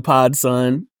 raising the Pod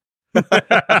Son.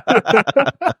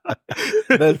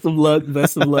 Best of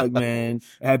luck, man.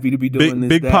 Happy to be doing this.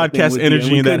 Big podcast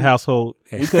energy in that household.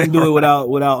 We couldn't do it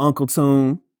without Uncle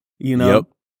Toon, you know,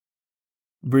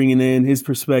 bringing in his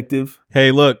perspective.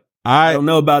 Hey, look, I don't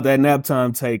know about that nap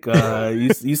time take. You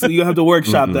have to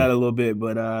workshop that a little bit,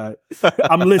 but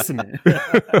I'm listening.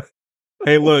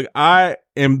 Hey, look, I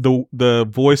am the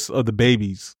voice of the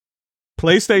babies.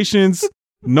 PlayStations,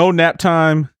 no nap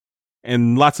time,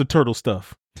 and lots of turtle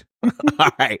stuff. All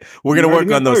right. We're going to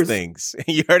work on those things.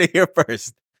 You heard it here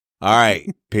first. All right.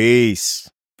 Peace.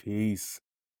 Peace.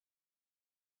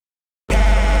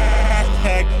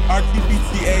 Hashtag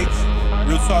RTPCH.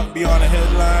 Real talk beyond the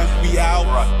headlines. We out.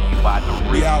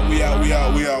 We out.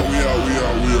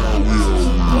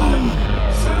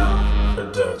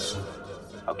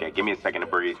 Okay, give me a second to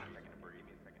breathe.